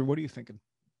 Good. Andrew, what are you thinking?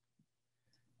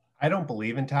 I don't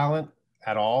believe in talent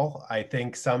at all. I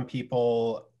think some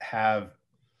people have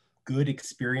good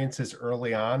experiences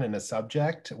early on in a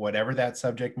subject, whatever that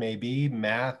subject may be,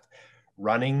 math,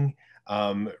 running,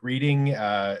 reading,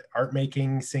 art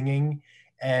making, singing.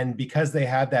 And because they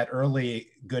had that early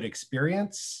good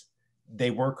experience,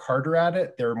 they work harder at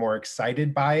it, they're more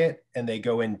excited by it, and they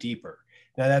go in deeper.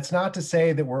 Now, that's not to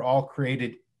say that we're all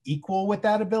created equal with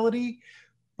that ability,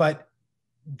 but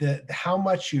how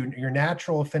much your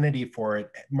natural affinity for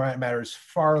it matters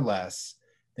far less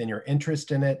than your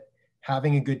interest in it,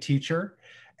 having a good teacher,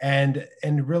 and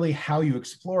really how you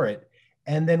explore it.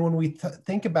 And then when we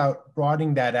think about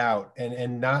broadening that out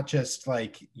and not just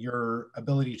like your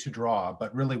ability to draw,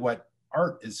 but really what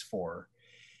art is for,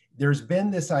 there's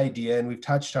been this idea, and we've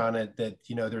touched on it, that,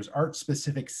 there's art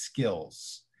specific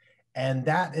skills. And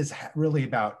that is really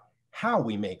about how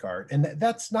we make art. And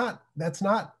that's not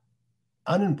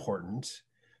unimportant,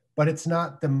 but it's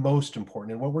not the most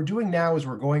important. And what we're doing now is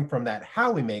we're going from that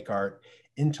how we make art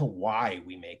into why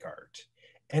we make art.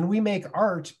 And we make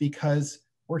art because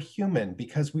we're human,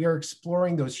 because we are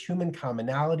exploring those human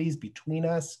commonalities between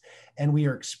us, and we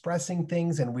are expressing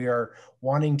things, and we are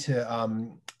wanting to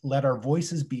let our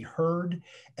voices be heard.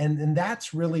 And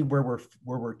that's really where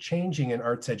we're changing in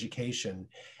arts education.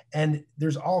 And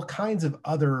there's all kinds of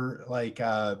other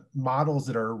models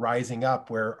that are rising up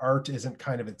where art isn't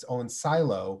kind of its own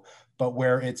silo, but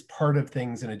where it's part of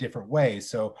things in a different way.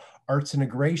 So arts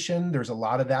integration, there's a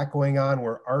lot of that going on,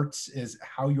 where arts is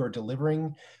how you're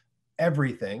delivering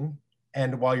everything,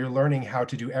 and while you're learning how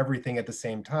to do everything at the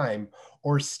same time.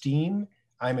 Or STEAM,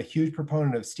 I'm a huge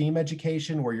proponent of STEAM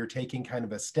education, where you're taking kind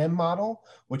of a STEM model,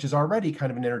 which is already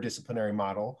kind of an interdisciplinary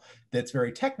model that's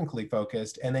very technically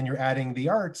focused, and then you're adding the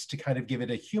arts to kind of give it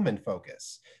a human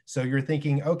focus. So you're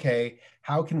thinking, okay,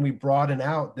 how can we broaden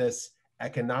out this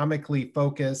economically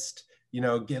focused,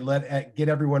 get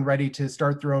everyone ready to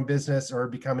start their own business or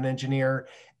become an engineer,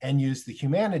 and use the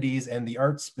humanities and the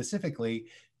arts specifically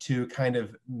to kind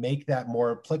of make that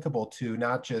more applicable to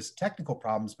not just technical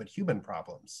problems, but human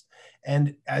problems.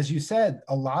 And as you said,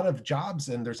 a lot of jobs,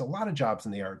 and there's a lot of jobs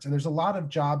in the arts, and there's a lot of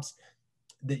jobs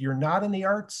that you're not in the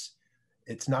arts.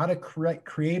 It's not a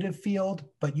creative field,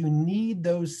 but you need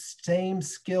those same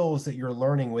skills that you're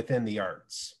learning within the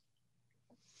arts.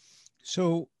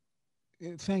 So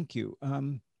thank you.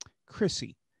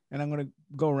 Chrissy, and I'm going to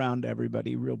go around to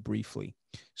everybody real briefly.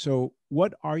 So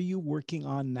what are you working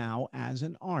on now as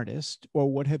an artist,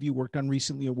 or what have you worked on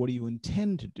recently, or what do you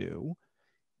intend to do?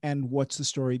 And what's the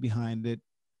story behind it?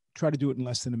 Try to do it in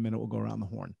less than a minute. We'll go around the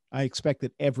horn. I expect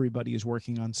that everybody is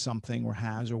working on something or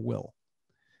has or will.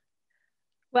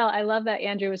 Well, I love that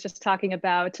Andrew was just talking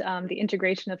about the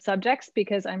integration of subjects,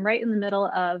 because I'm right in the middle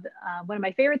of one of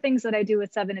my favorite things that I do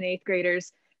with 7th and 8th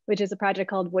graders, which is a project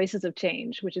called Voices of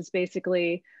Change, which is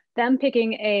basically them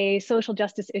picking a social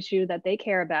justice issue that they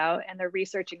care about, and they're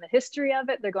researching the history of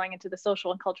it. They're going into the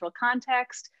social and cultural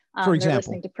context. For example, they're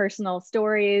listening to personal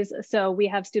stories. So we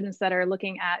have students that are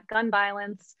looking at gun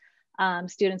violence.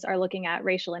 Students are looking at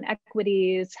racial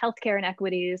inequities, healthcare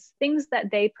inequities, things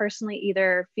that they personally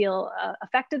either feel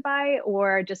affected by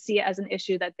or just see it as an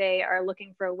issue that they are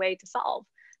looking for a way to solve.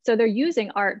 So they're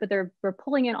using art, but we're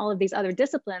pulling in all of these other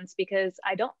disciplines, because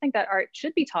I don't think that art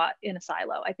should be taught in a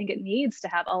silo. I think it needs to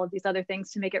have all of these other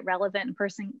things to make it relevant and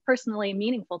personally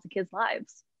meaningful to kids'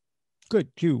 lives. Good,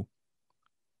 you.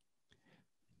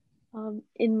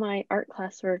 In my art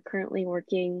class, we're currently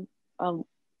working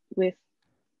with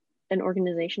an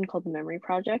organization called the Memory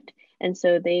Project. And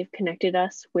so they've connected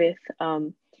us with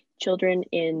children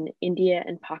in India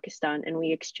and Pakistan, and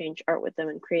we exchange art with them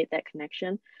and create that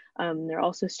connection. There are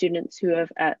also students who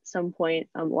have at some point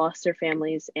lost their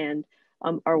families and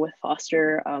are with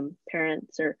foster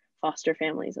parents or foster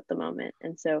families at the moment.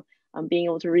 And so being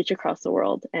able to reach across the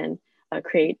world and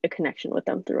create a connection with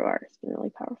them through art has been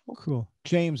really powerful. Cool.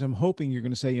 James, I'm hoping you're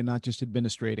going to say you're not just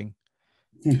administrating.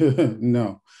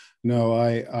 No,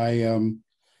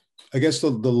 I guess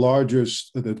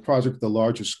the project, the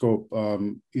larger scope,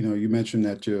 you mentioned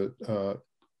that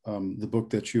the book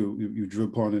that you drew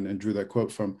upon and drew that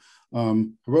quote from. I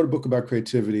wrote a book about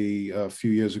creativity a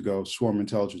few years ago, Swarm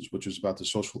Intelligence, which is about the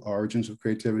social origins of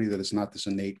creativity, that it's not this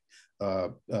innate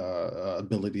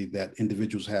ability that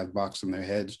individuals have boxed in their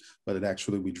heads, but it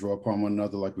actually, we draw upon one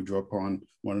another like we draw upon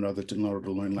one another in order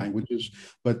to learn languages.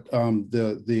 But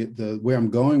the way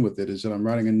I'm going with it is that I'm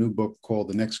writing a new book called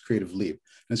The Next Creative Leap.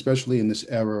 And especially in this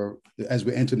era, as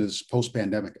we enter this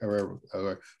post-pandemic era,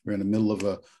 we're in the middle of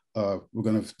we're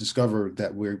going to discover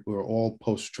that we're all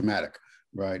post-traumatic,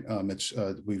 right?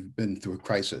 We've been through a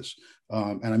crisis.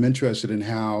 And I'm interested in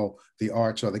how the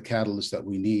arts are the catalyst that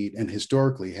we need, and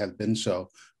historically have been so,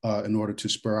 in order to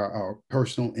spur our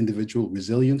personal, individual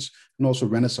resilience, and also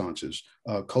renaissances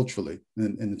culturally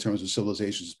in terms of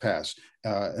civilizations past,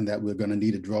 and that we're going to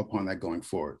need to draw upon that going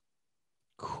forward.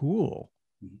 Cool.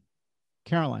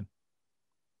 Caroline.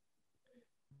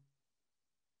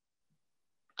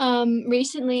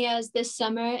 Recently, as this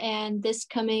summer and this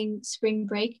coming spring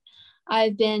break,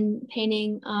 I've been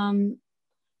painting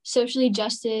social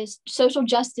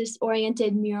justice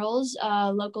oriented murals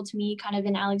local to me, kind of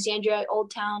in Alexandria,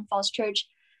 Old Town, Falls Church,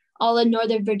 all in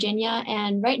Northern Virginia.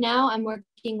 And right now I'm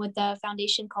working with a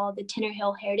foundation called the Tinner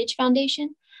Hill Heritage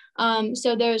Foundation.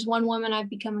 So there's one woman I've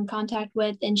become in contact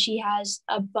with, and she has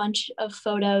a bunch of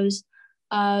photos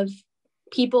of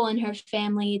people in her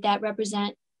family that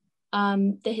represent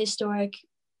the historic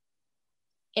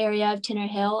area of Tinner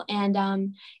Hill,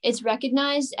 and it's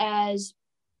recognized as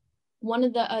one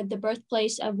of the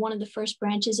birthplace of one of the first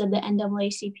branches of the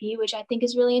NAACP, which I think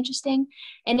is really interesting.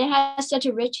 And it has such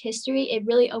a rich history. It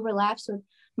really overlaps with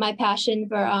my passion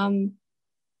for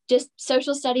just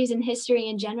social studies and history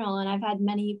in general. And I've had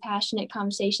many passionate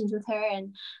conversations with her,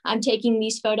 and I'm taking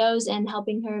these photos and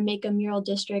helping her make a mural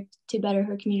district to better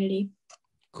her community.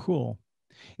 Cool.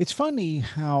 It's funny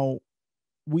how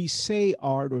we say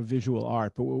art or visual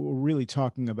art, but what we're really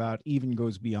talking about even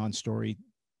goes beyond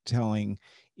storytelling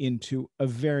into a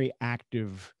very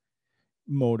active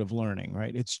mode of learning,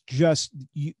 right? It's just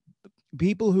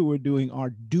people who are doing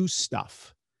art do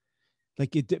stuff.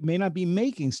 Like it may not be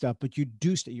making stuff, but you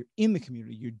do stuff. You're in the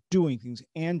community. You're doing things.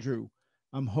 Andrew,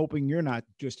 I'm hoping you're not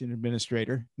just an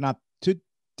administrator, not to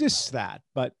diss that,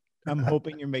 but I'm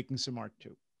hoping you're making some art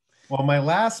too. Well, my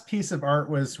last piece of art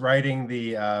was writing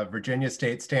the Virginia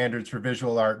State Standards for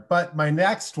Visual Art, but my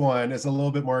next one is a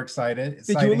little bit more exciting.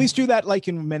 Did you at least do that like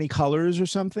in many colors or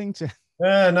something?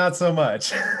 Not so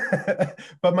much.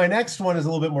 But my next one is a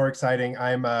little bit more exciting.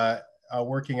 I'm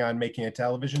working on making a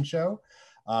television show.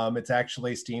 It's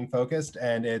actually STEAM focused,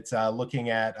 and it's looking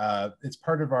at, it's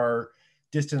part of our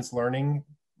distance learning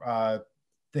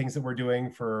things that we're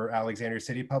doing for Alexandria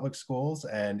City Public Schools.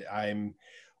 And I'm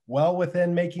well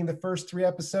within making the first 3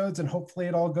 episodes, and hopefully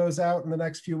it all goes out in the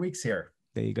next few weeks here.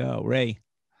 There you go. Ray.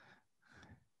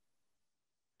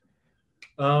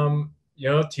 You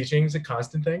know, teaching is a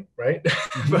constant thing, right?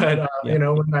 But, you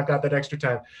know, we've not got that extra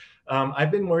time.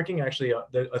 I've been working actually,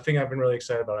 a thing I've been really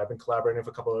excited about, I've been collaborating with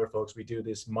a couple other folks. We do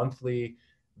this monthly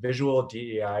visual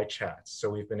DEI chats. So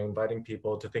we've been inviting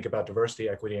people to think about diversity,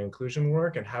 equity, and inclusion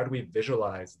work, and how do we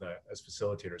visualize that as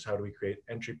facilitators? How do we create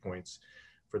entry points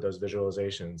for those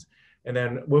visualizations? And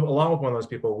then along with one of those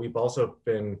people, we've also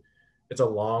been, it's a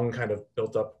long kind of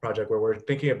built up project where we're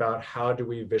thinking about how do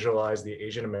we visualize the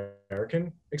Asian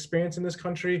American experience in this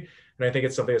country. And I think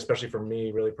it's something, especially for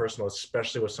me, really personal,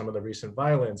 especially with some of the recent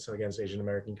violence against Asian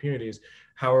American communities.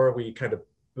 How are we kind of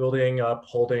building up,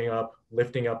 holding up,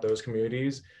 lifting up those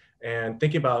communities, and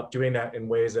thinking about doing that in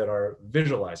ways that are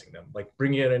visualizing them, like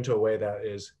bringing it into a way that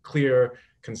is clear,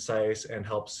 concise, and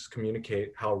helps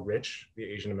communicate how rich the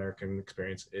Asian American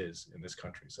experience is in this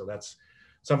country. So that's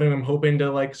something I'm hoping to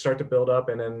like start to build up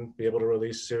and then be able to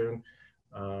release soon.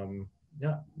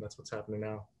 Yeah, that's what's happening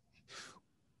now.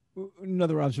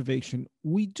 Another observation,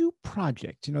 we do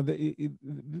projects, you know, the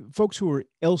folks who are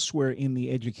elsewhere in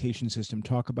the education system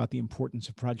talk about the importance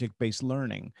of project-based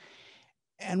learning.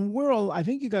 And we're all, I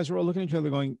think you guys are all looking at each other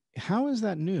going, how is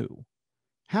that new?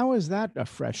 How is that a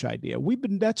fresh idea?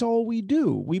 That's all we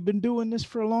do. We've been doing this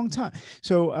for a long time.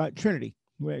 So Trinity,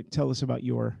 tell us about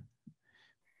your.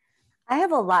 I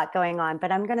have a lot going on,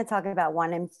 but I'm going to talk about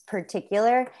one in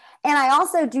particular. And I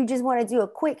also do just want to do a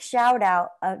quick shout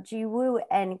out of Jiwoo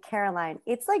and Caroline.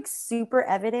 It's like super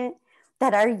evident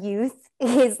that our youth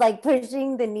is like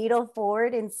pushing the needle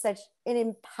forward in such an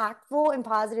impactful and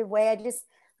positive way. I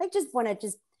just want to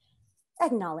just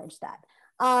acknowledge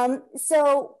that.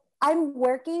 So I'm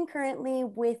working currently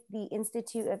with the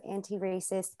Institute of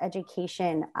Anti-Racist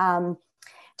Education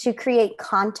to create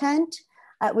content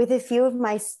with a few of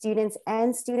my students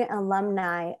and student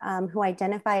alumni who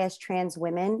identify as trans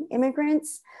women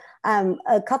immigrants.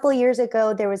 A couple of years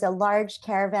ago, there was a large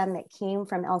caravan that came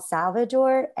from El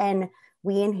Salvador, and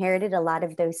we inherited a lot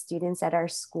of those students at our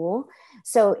school.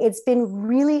 So it's been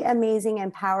really amazing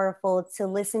and powerful to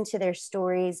listen to their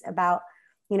stories about,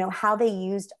 you know, how they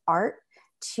used art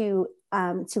to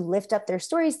lift up their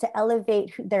stories, to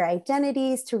elevate their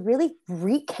identities, to really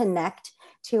reconnect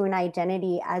to an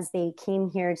identity as they came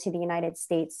here to the United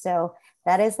States. So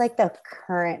that is like the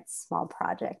current small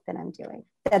project that I'm doing.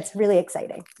 That's really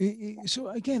exciting. So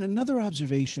again, another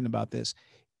observation about this,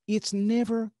 it's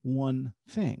never one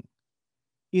thing.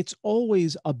 It's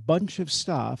always a bunch of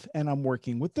stuff, and I'm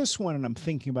working with this one, and I'm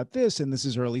thinking about this, and this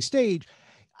is early stage.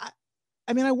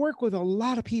 I mean, I work with a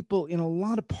lot of people in a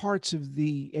lot of parts of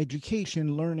the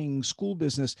education, learning, school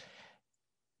business.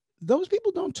 Those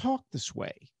people don't talk this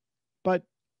way, but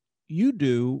you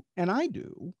do, and I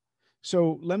do.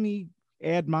 So let me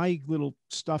add my little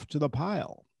stuff to the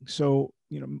pile. So,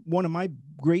 you know, one of my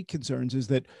great concerns is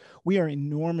that we are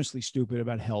enormously stupid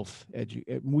about health.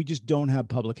 We just don't have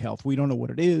public health. We don't know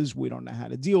what it is. We don't know how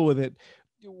to deal with it.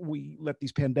 We let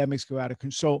these pandemics go out of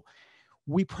control.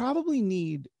 We probably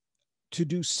need to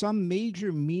do some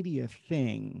major media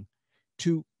thing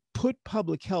to put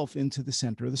public health into the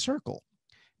center of the circle.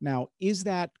 Now, is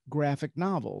that graphic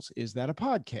novels? Is that a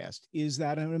podcast? Is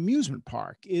that an amusement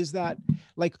park? Is that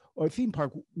like a theme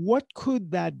park? What could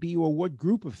that be, or what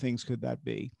group of things could that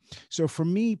be? So for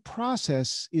me,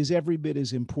 process is every bit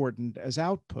as important as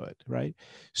output, right?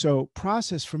 So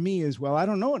process for me is, well, I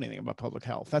don't know anything about public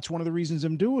health. That's one of the reasons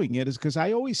I'm doing it, is because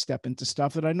I always step into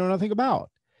stuff that I know nothing about.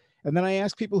 And then I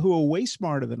ask people who are way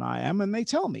smarter than I am, and they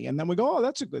tell me, and then we go, oh,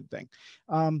 that's a good thing.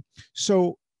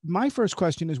 So my first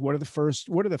question is, what are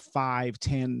the 5,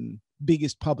 10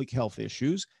 biggest public health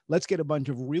issues? Let's get a bunch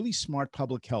of really smart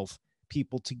public health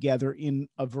people together in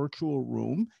a virtual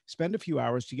room, spend a few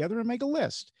hours together, and make a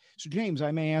list. So James,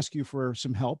 I may ask you for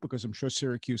some help, because I'm sure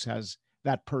Syracuse has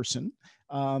that person.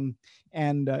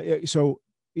 So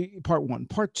part one.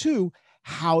 Part two,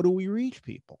 how do we reach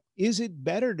people? Is it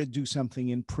better to do something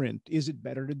in print? Is it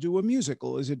better to do a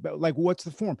musical? Is it like, what's the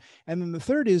form? And then the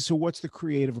third is, so what's the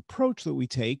creative approach that we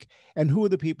take, and who are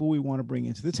the people we want to bring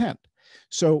into the tent?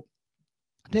 So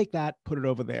take that, put it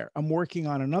over there. I'm working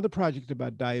on another project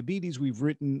about diabetes. We've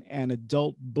written an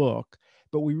adult book,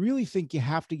 but we really think you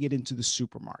have to get into the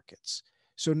supermarkets.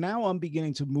 So now I'm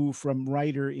beginning to move from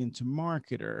writer into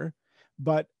marketer,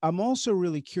 but I'm also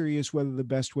really curious whether the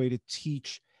best way to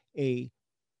teach a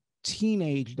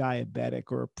teenage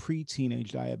diabetic or a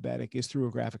pre-teenage diabetic is through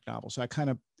a graphic novel. So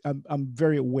I'm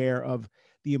very aware of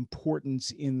the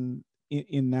importance in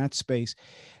that space.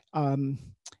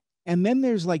 And then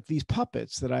there's like these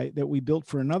puppets that we built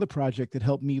for another project that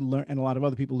helped me learn, and a lot of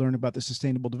other people learn about the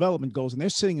Sustainable Development Goals. And they're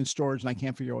sitting in storage and I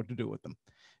can't figure out what to do with them.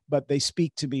 But they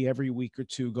speak to me every week or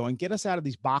two going, get us out of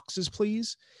these boxes,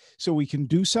 please, so we can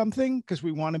do something, because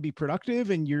we want to be productive,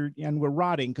 and we're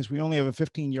rotting because we only have a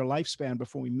 15-year lifespan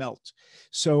before we melt.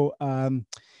 So, and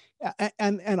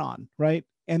on, right?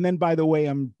 And then, by the way,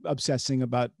 I'm obsessing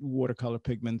about watercolor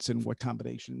pigments and what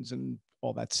combinations and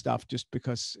all that stuff, just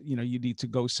because, you need to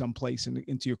go someplace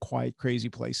into your quiet, crazy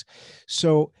place.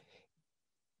 So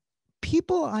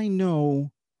people I know,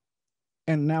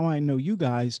 and now I know you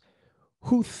guys,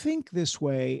 who think this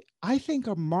way, I think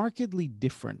are markedly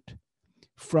different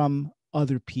from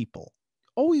other people.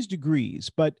 Always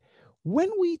degrees, but when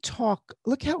we talk,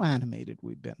 look how animated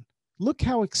we've been. Look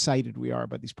how excited we are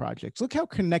about these projects. Look how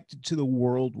connected to the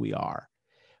world we are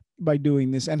by doing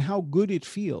this and how good it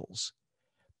feels.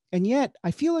 And yet,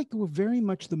 I feel like we're very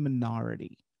much the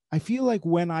minority. I feel like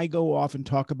when I go off and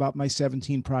talk about my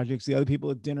 17 projects, the other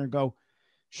people at dinner go,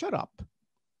 shut up.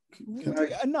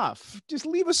 Enough. Just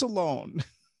leave us alone.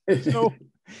 So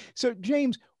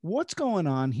James, what's going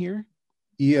on here?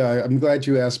 Yeah, I'm glad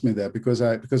you asked me that, because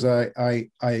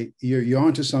you're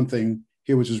onto something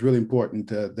here, which is really important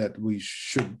that we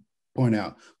should point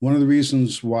out. One of the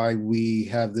reasons why we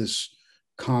have this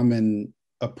common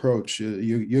approach,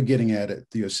 you're getting at it,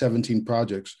 your 17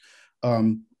 projects,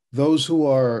 those who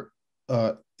are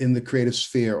in the creative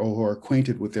sphere or who are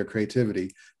acquainted with their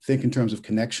creativity think in terms of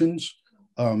connections,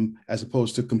 as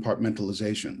opposed to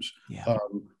compartmentalizations. Yeah.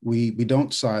 We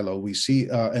don't silo. We see,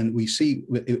 and we see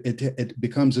it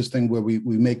becomes this thing where we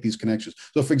make these connections.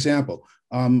 So, for example,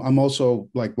 I'm also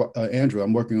like Andrew.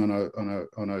 I'm working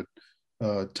on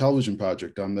a television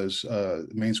project. I'm this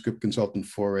main script consultant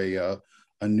for a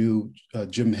new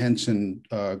Jim Henson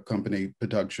company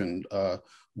production,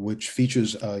 which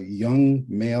features a young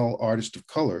male artist of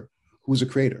color who's a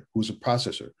creator, who's a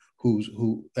processor,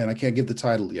 and I can't give the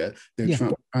title yet. They're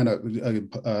trying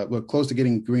to, we're close to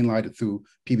getting green lighted through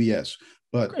PBS.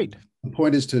 But Great. The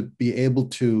point is to be able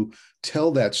to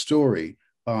tell that story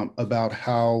about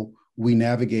how we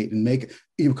navigate and make it,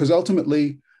 because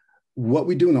ultimately what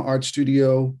we do in the art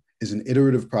studio is an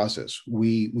iterative process.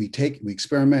 We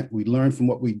experiment, we learn from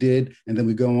what we did, and then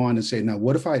we go on and say, now,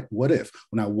 what if?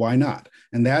 Now, why not?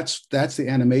 And that's the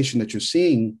animation that you're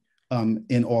seeing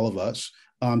in all of us.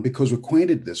 Because we're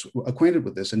acquainted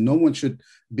with this, and no one should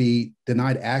be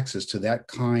denied access to that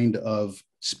kind of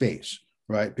space,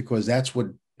 right? Because that's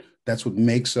what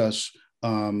makes us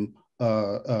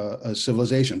a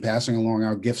civilization, passing along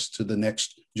our gifts to the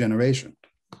next generation.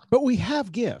 But we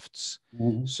have gifts,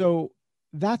 Mm-hmm. So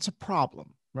that's a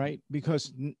problem, right?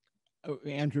 Because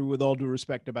Andrew, with all due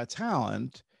respect about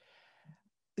talent,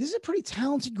 this is a pretty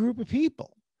talented group of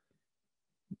people.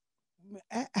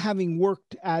 Having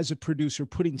worked as a producer,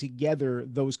 putting together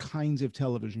those kinds of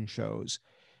television shows,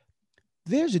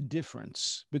 there's a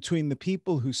difference between the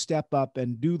people who step up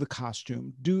and do the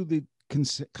costume, do the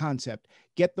concept,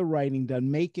 get the writing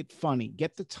done, make it funny,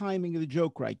 get the timing of the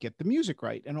joke right, get the music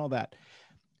right, and all that.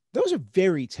 Those are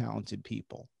very talented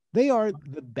people. They are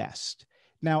the best.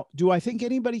 Now, do I think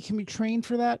anybody can be trained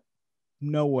for that?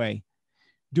 No way.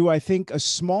 Do I think a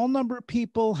small number of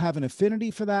people have an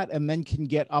affinity for that and then can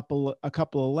get up a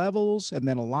couple of levels and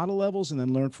then a lot of levels and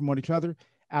then learn from each other?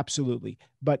 Absolutely.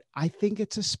 But I think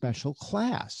it's a special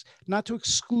class, not to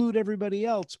exclude everybody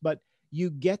else, but you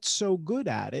get so good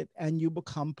at it and you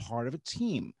become part of a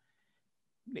team.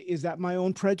 Is that my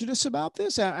own prejudice about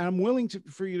this? I'm willing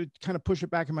for you to kind of push it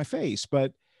back in my face,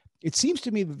 but it seems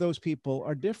to me that those people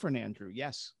are different, Andrew.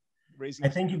 Yes. I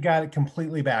think you've got it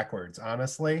completely backwards,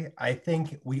 honestly. I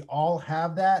think we all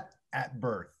have that at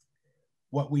birth.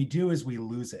 What we do is we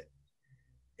lose it.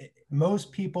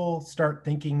 Most people start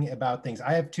thinking about things.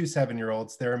 I have two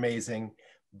 7-year-olds. They're amazing,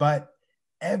 but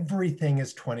everything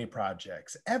is 20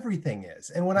 projects. Everything is.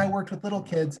 And when I worked with little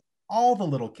kids, all the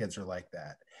little kids are like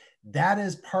that. That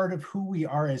is part of who we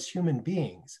are as human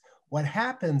beings. What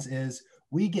happens is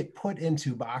we get put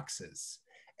into boxes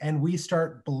and we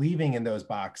start believing in those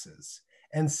boxes.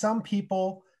 And some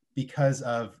people, because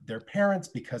of their parents,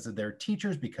 because of their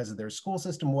teachers, because of their school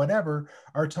system, whatever,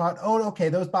 are taught, oh, okay,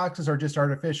 those boxes are just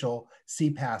artificial, see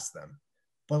past them.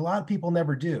 But a lot of people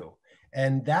never do.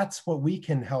 And that's what we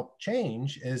can help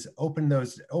change, is open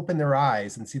their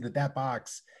eyes and see that that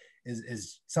box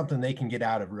is something they can get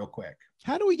out of real quick.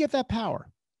 How do we get that power?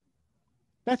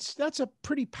 That's a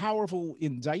pretty powerful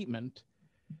indictment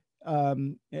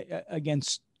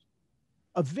against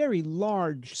a very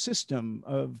large system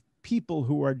of people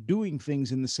who are doing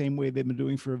things in the same way they've been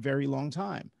doing for a very long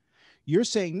time. You're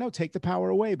saying, no, take the power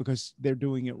away because they're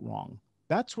doing it wrong.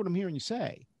 That's what I'm hearing you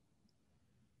say.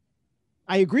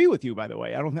 I agree with you, by the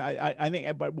way. I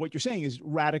think, but what you're saying is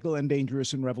radical and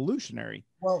dangerous and revolutionary.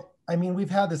 Well, I mean, we've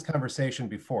had this conversation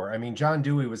before. I mean, John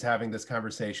Dewey was having this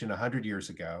conversation 100 years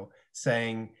ago,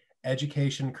 saying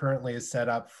education currently is set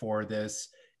up for this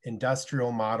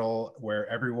industrial model where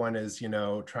everyone is, you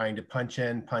know, trying to punch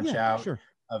in, punch out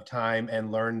of time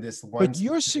and learn this one. But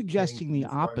you're suggesting the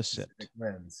opposite.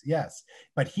 Lens. Yes,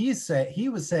 but he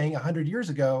was saying 100 years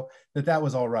ago that that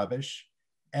was all rubbish,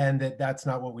 and that that's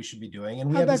not what we should be doing.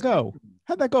 And how'd that go?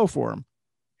 How'd that go for him?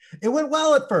 It went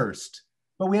well at first,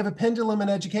 but we have a pendulum in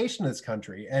education in this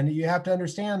country. And you have to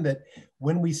understand that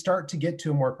when we start to get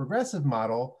to a more progressive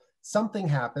model, something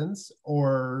happens,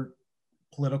 or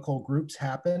political groups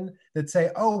happen that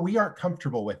say, oh, we aren't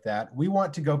comfortable with that. We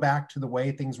want to go back to the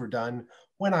way things were done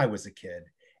when I was a kid.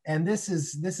 And this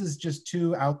is just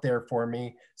too out there for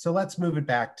me. So let's move it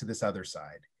back to this other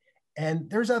side. And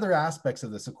there's other aspects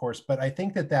of this, of course, but I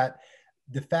think that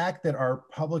the fact that our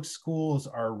public schools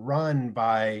are run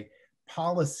by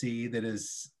policy that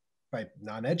is by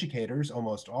non-educators,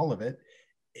 almost all of it,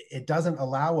 it doesn't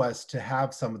allow us to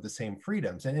have some of the same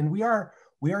freedoms. And we are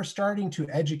starting to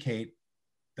educate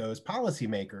those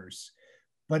policymakers,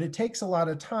 but it takes a lot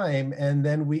of time. And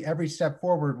then every step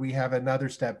forward, we have another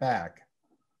step back.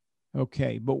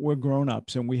 Okay, but we're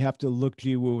grown-ups and we have to look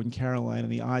Jiwoo and Caroline in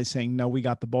the eye saying, no, we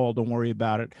got the ball, don't worry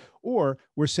about it. Or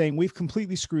we're saying, we've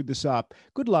completely screwed this up.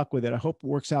 Good luck with it. I hope it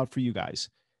works out for you guys.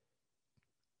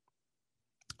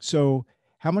 So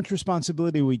how much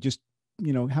responsibility are we just,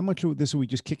 how much of this are we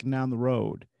just kicking down the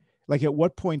road? Like, at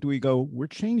what point do we go, we're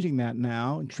changing that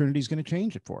now and Trinity's going to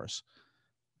change it for us?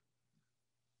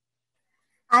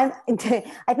 I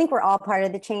think we're all part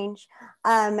of the change.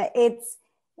 It's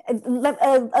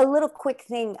a little quick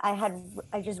thing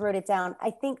I just wrote it down.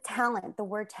 I think the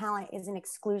word talent is an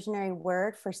exclusionary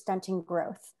word for stunting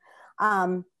growth.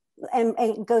 And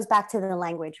it goes back to the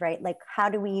language, right? Like, how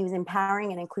do we use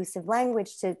empowering and inclusive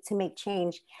language to make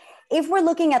change? If we're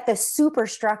looking at the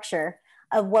superstructure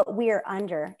of what we are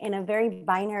under in a very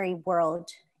binary world,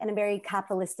 in a very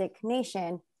capitalistic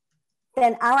nation,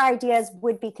 then our ideas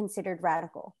would be considered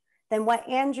radical. Then what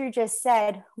Andrew just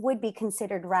said would be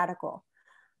considered radical.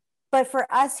 But for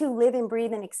us who live and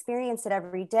breathe and experience it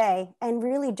every day and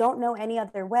really don't know any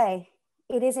other way,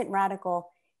 it isn't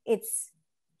radical. It's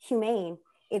humane.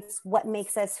 It's what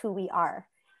makes us who we are.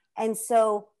 And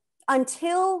so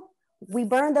until we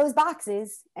burn those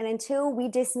boxes and until we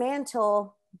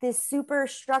dismantle this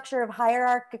superstructure of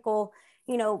hierarchical,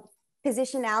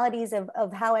 positionalities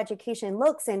of how education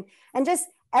looks and just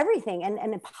everything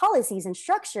and the policies and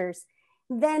structures,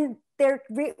 then there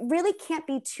really can't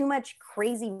be too much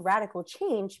crazy radical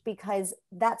change because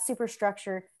that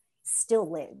superstructure still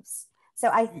lives. So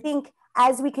I think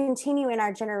as we continue in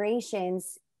our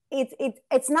generations,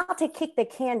 it's not to kick the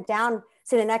can down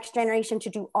to the next generation to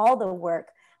do all the work,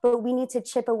 but we need to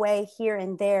chip away here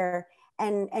and there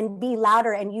and be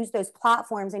louder and use those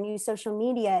platforms and use social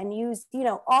media and use,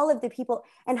 all of the people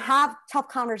and have tough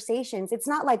conversations. It's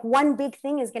not like one big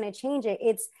thing is going to change it.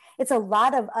 It's a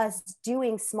lot of us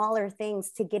doing smaller things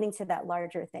to getting to that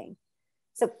larger thing.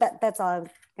 So that's all I'm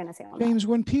going to say on James, that.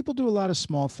 when people do a lot of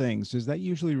small things, does that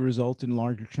usually result in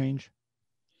larger change?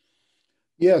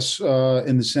 Yes,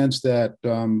 in the sense that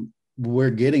we're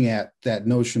getting at that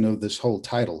notion of this whole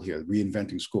title here,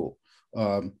 Reinventing School.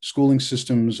 Schooling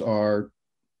systems are,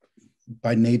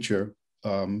 by nature,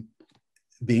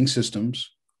 being systems,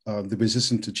 they're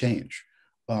resistant to change.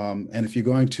 And if you're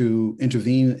going to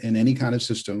intervene in any kind of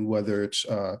system, whether it's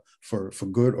for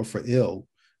good or for ill,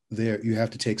 you have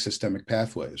to take systemic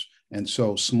pathways. And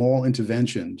so small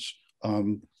interventions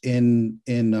in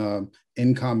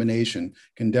combination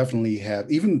can definitely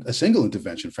have, even a single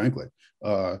intervention, frankly,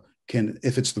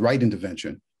 if it's the right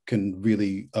intervention, can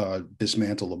really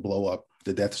dismantle or blow up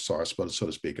the Death Star, so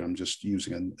to speak. And I'm just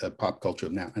using a pop culture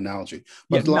analogy.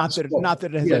 But not that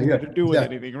it has anything to do with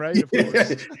anything, right? Of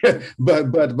course.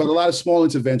 but a lot of small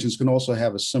interventions can also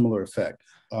have a similar effect,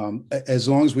 as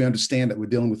long as we understand that we're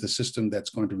dealing with a system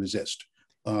that's going to resist.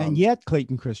 And yet,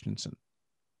 Clayton Christensen,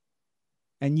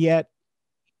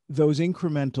 those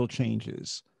incremental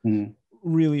changes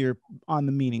really are on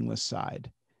the meaningless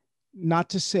side. Not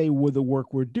to say the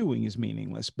work we're doing is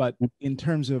meaningless, but in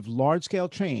terms of large scale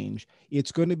change,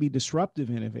 it's going to be disruptive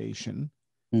innovation,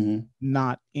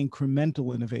 not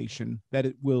incremental innovation, that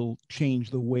it will change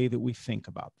the way that we think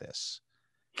about this.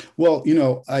 Well,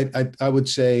 I would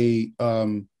say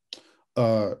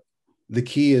the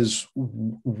key is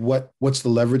what's the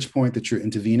leverage point that you're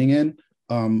intervening in?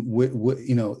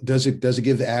 Does it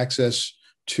give access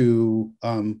to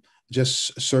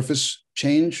just surface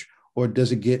change, or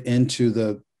does it get into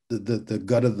the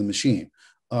gut of the machine?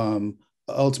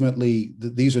 Ultimately,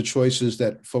 these are choices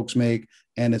that folks make,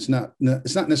 and it's not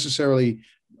necessarily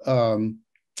a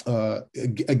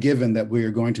given that we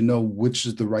are going to know which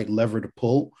is the right lever to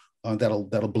pull that'll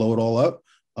blow it all up,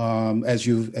 as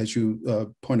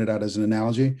you pointed out as an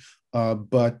analogy.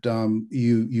 But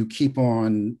you keep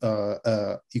on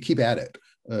you keep at it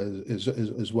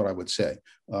is what I would say.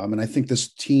 And I think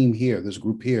this team here, this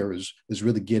group here, is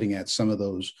really getting at some of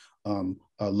those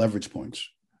leverage points.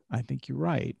 I think you're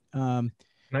right.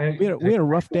 We had a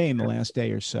rough day in the last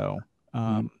day or so.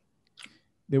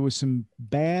 There was some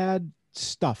bad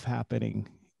stuff happening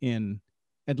in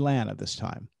Atlanta this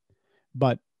time,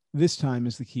 but this time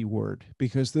is the key word,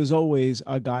 because there's always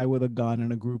a guy with a gun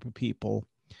and a group of people.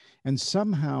 And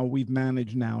somehow we've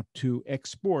managed now to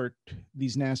export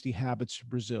these nasty habits to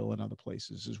Brazil and other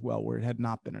places as well, where it had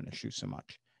not been an issue so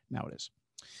much. Now it is.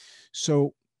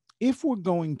 So if we're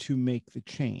going to make the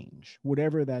change,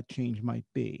 whatever that change might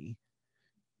be,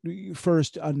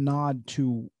 first, a nod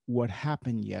to what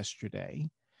happened yesterday,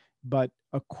 but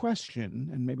a question,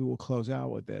 and maybe we'll close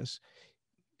out with this,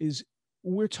 is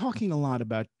we're talking a lot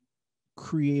about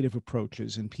creative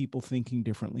approaches and people thinking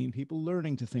differently and people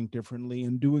learning to think differently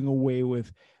and doing away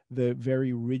with the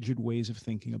very rigid ways of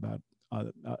thinking about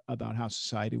how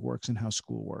society works and how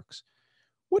school works.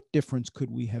 What difference could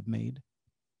we have made?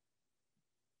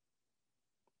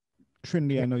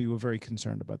 Trinity, I know you were very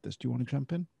concerned about this. Do you want to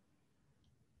jump in?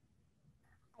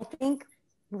 I think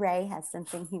Ray has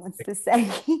something he wants to say.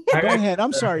 Go ahead.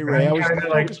 I'm sorry, Ray. I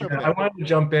wanted to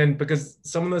jump in because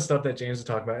some of the stuff that James was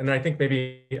talking about, and I think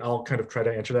maybe I'll kind of try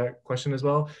to answer that question as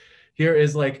well. Here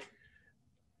is like,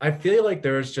 I feel like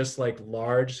there's just like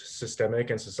large systemic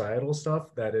and societal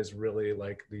stuff that is really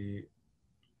like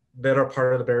that are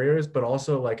part of the barriers, but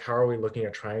also like, how are we looking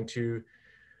at trying to,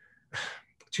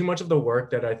 too much of the work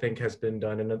that I think has been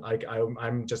done, and like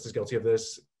I'm just as guilty of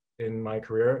this in my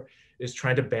career, is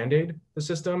trying to band-aid the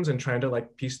systems and trying to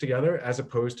like piece together, as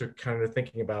opposed to kind of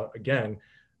thinking about, again,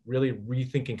 really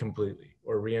rethinking completely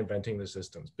or reinventing the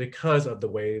systems because of the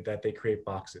way that they create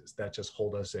boxes that just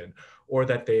hold us in, or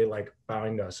that they like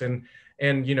bind us. And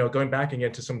going back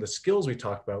again to some of the skills we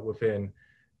talked about within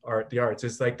the arts,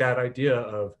 is like that idea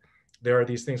of, there are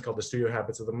these things called the studio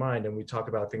habits of the mind, and we talk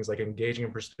about things like engaging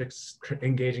and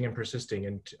persisting,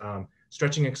 and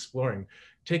stretching, exploring,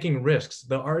 taking risks.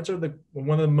 The arts are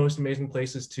one of the most amazing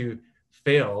places to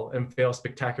fail, and fail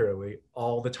spectacularly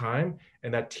all the time,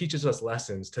 and that teaches us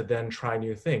lessons to then try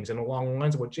new things. And along the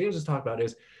lines of what James is talking about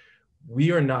is,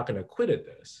 we are not going to quit at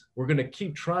this. We're going to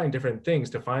keep trying different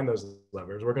things to find those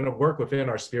levers. We're going to work within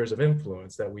our spheres of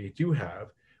influence that we do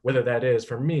have, whether that is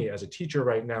for me as a teacher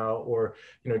right now, or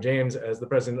James as the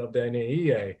president of the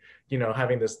NAEA,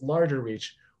 having this larger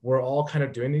reach. We're all kind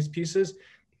of doing these pieces,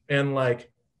 and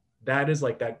like, that is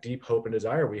like that deep hope and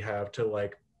desire we have to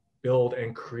like build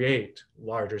and create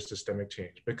larger systemic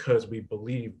change, because we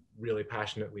believe really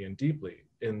passionately and deeply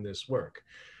in this work.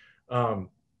 And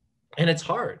it's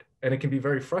hard, and it can be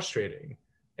very frustrating,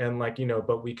 and like,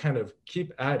 but we kind of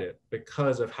keep at it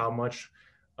because of how much,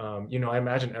 I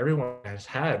imagine everyone has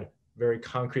had very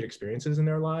concrete experiences in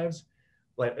their lives,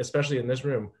 like especially in this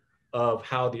room, of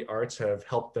how the arts have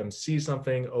helped them see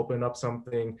something, open up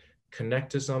something,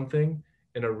 connect to something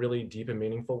in a really deep and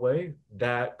meaningful way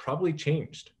that probably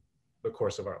changed the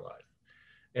course of our life.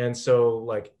 And so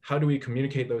like, how do we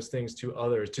communicate those things to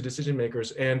others, to decision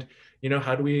makers? And,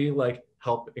 how do we like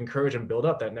help encourage and build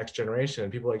up that next generation,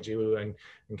 people like Jiwoo and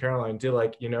Caroline, to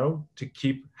like, to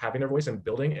keep having their voice and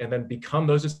building, and then become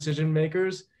those decision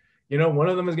makers. One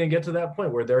of them is going to get to that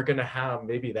point where they're going to have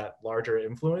maybe that larger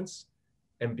influence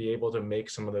and be able to make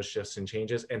some of those shifts and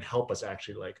changes and help us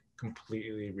actually like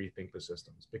completely rethink the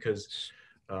systems, because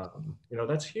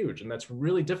that's huge, and that's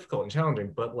really difficult and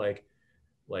challenging, but like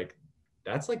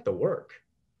that's like the work.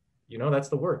 That's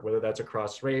the work, whether that's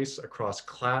across race, across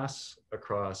class,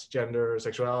 across gender,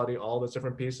 sexuality, all those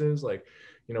different pieces. Like,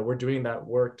 we're doing that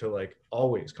work to like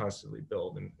always constantly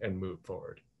build and move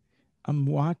forward. I'm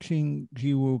watching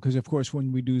Jiwoo, because of course,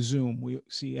 when we do Zoom, we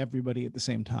see everybody at the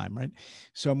same time, right?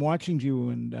 So I'm watching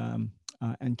Jiwoo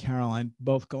and Caroline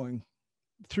both going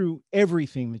through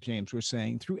everything that James was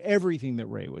saying, through everything that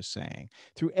Ray was saying,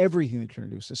 through everything that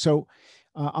Trinity was saying. So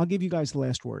I'll give you guys the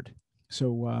last word.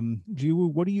 So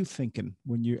Jiwoo, what are you thinking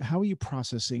how are you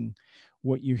processing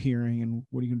what you're hearing, and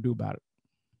what are you going to do about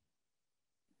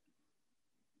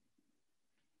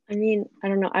it? I mean, I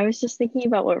don't know. I was just thinking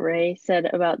about what Ray said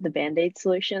about the Band-Aid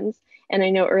solutions. And I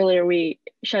know earlier we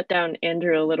shut down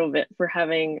Andrew a little bit for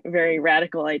having very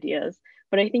radical ideas.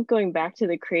 But I think going back to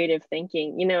the creative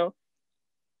thinking, you know,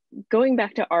 going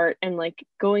back to art and like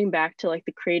going back to like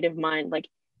the creative mind, like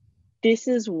this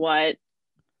is what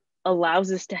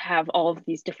allows us to have all of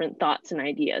these different thoughts and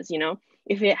ideas, you know?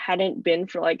 If it hadn't been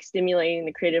for like stimulating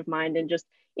the creative mind and just,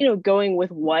 you know, going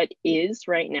with what is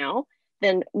right now,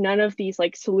 then none of these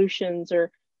like solutions or,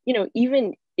 you know,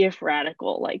 even if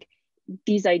radical, like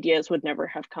these ideas would never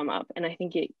have come up. And I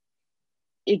think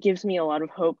it gives me a lot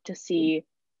of hope to see,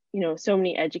 you know, so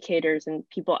many educators and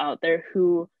people out there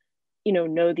who, you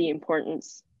know the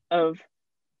importance of,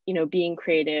 you know, being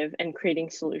creative and creating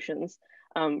solutions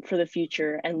for the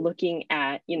future and looking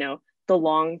at, you know, the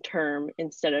long term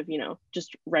instead of, you know,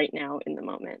 just right now in the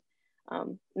moment.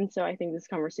 And so I think this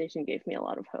conversation gave me a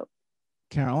lot of hope.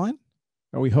 Caroline,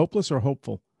 are we hopeless or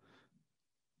hopeful?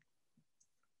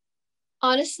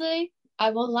 Honestly, I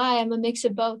won't lie, I'm a mix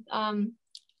of both.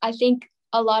 I think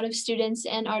a lot of students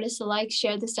and artists alike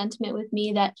share the sentiment with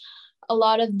me that a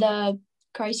lot of the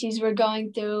crises we're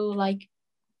going through, like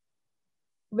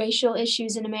racial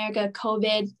issues in America,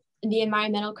 COVID, the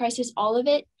environmental crisis, all of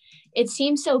it, it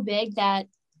seems so big that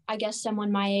I guess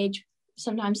someone my age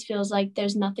sometimes feels like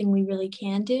there's nothing we really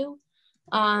can do.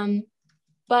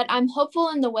 But I'm hopeful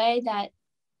in the way that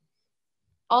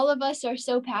all of us are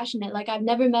so passionate. Like I've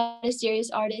never met a serious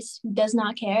artist who does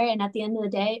not care. And at the end of the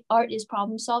day, art is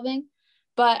problem solving.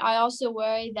 But I also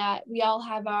worry that we all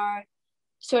have our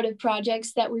sort of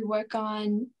projects that we work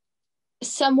on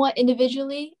somewhat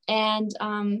individually. And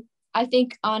I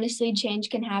think honestly, change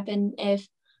can happen if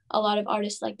a lot of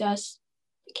artists like us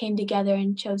came together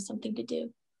and chose something to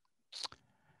do.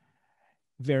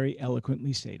 Very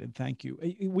eloquently stated. Thank you.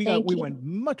 We went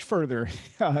much further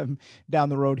down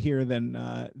the road here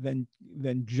than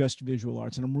just visual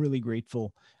arts, and I'm really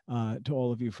grateful to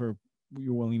all of you for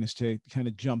your willingness to kind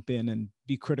of jump in and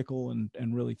be critical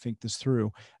and really think this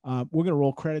through. We're going to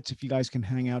roll credits. If you guys can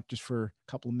hang out just for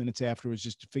a couple of minutes afterwards,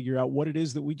 just to figure out what it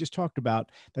is that we just talked about.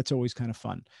 That's always kind of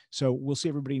fun. So we'll see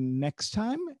everybody next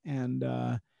time. And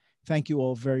thank you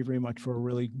all very, very much for a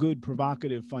really good,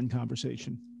 provocative, fun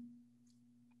conversation.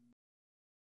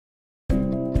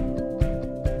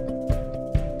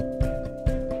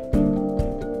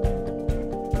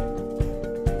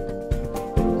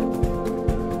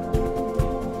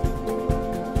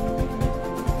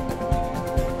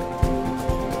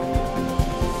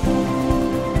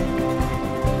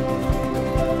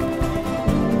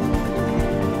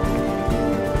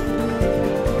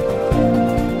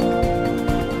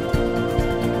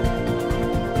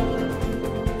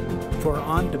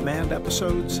 On-demand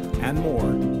episodes and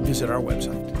more, visit our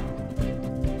website.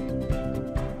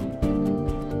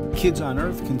 Kids on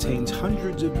Earth contains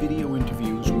hundreds of video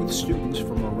interviews with students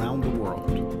from around the world.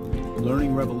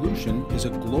 Learning Revolution is a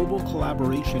global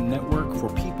collaboration network for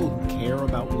people who care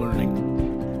about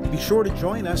learning. Be sure to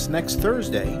join us next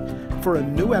Thursday for a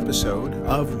new episode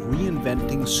of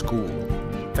Reinventing School.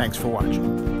 Thanks for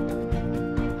watching.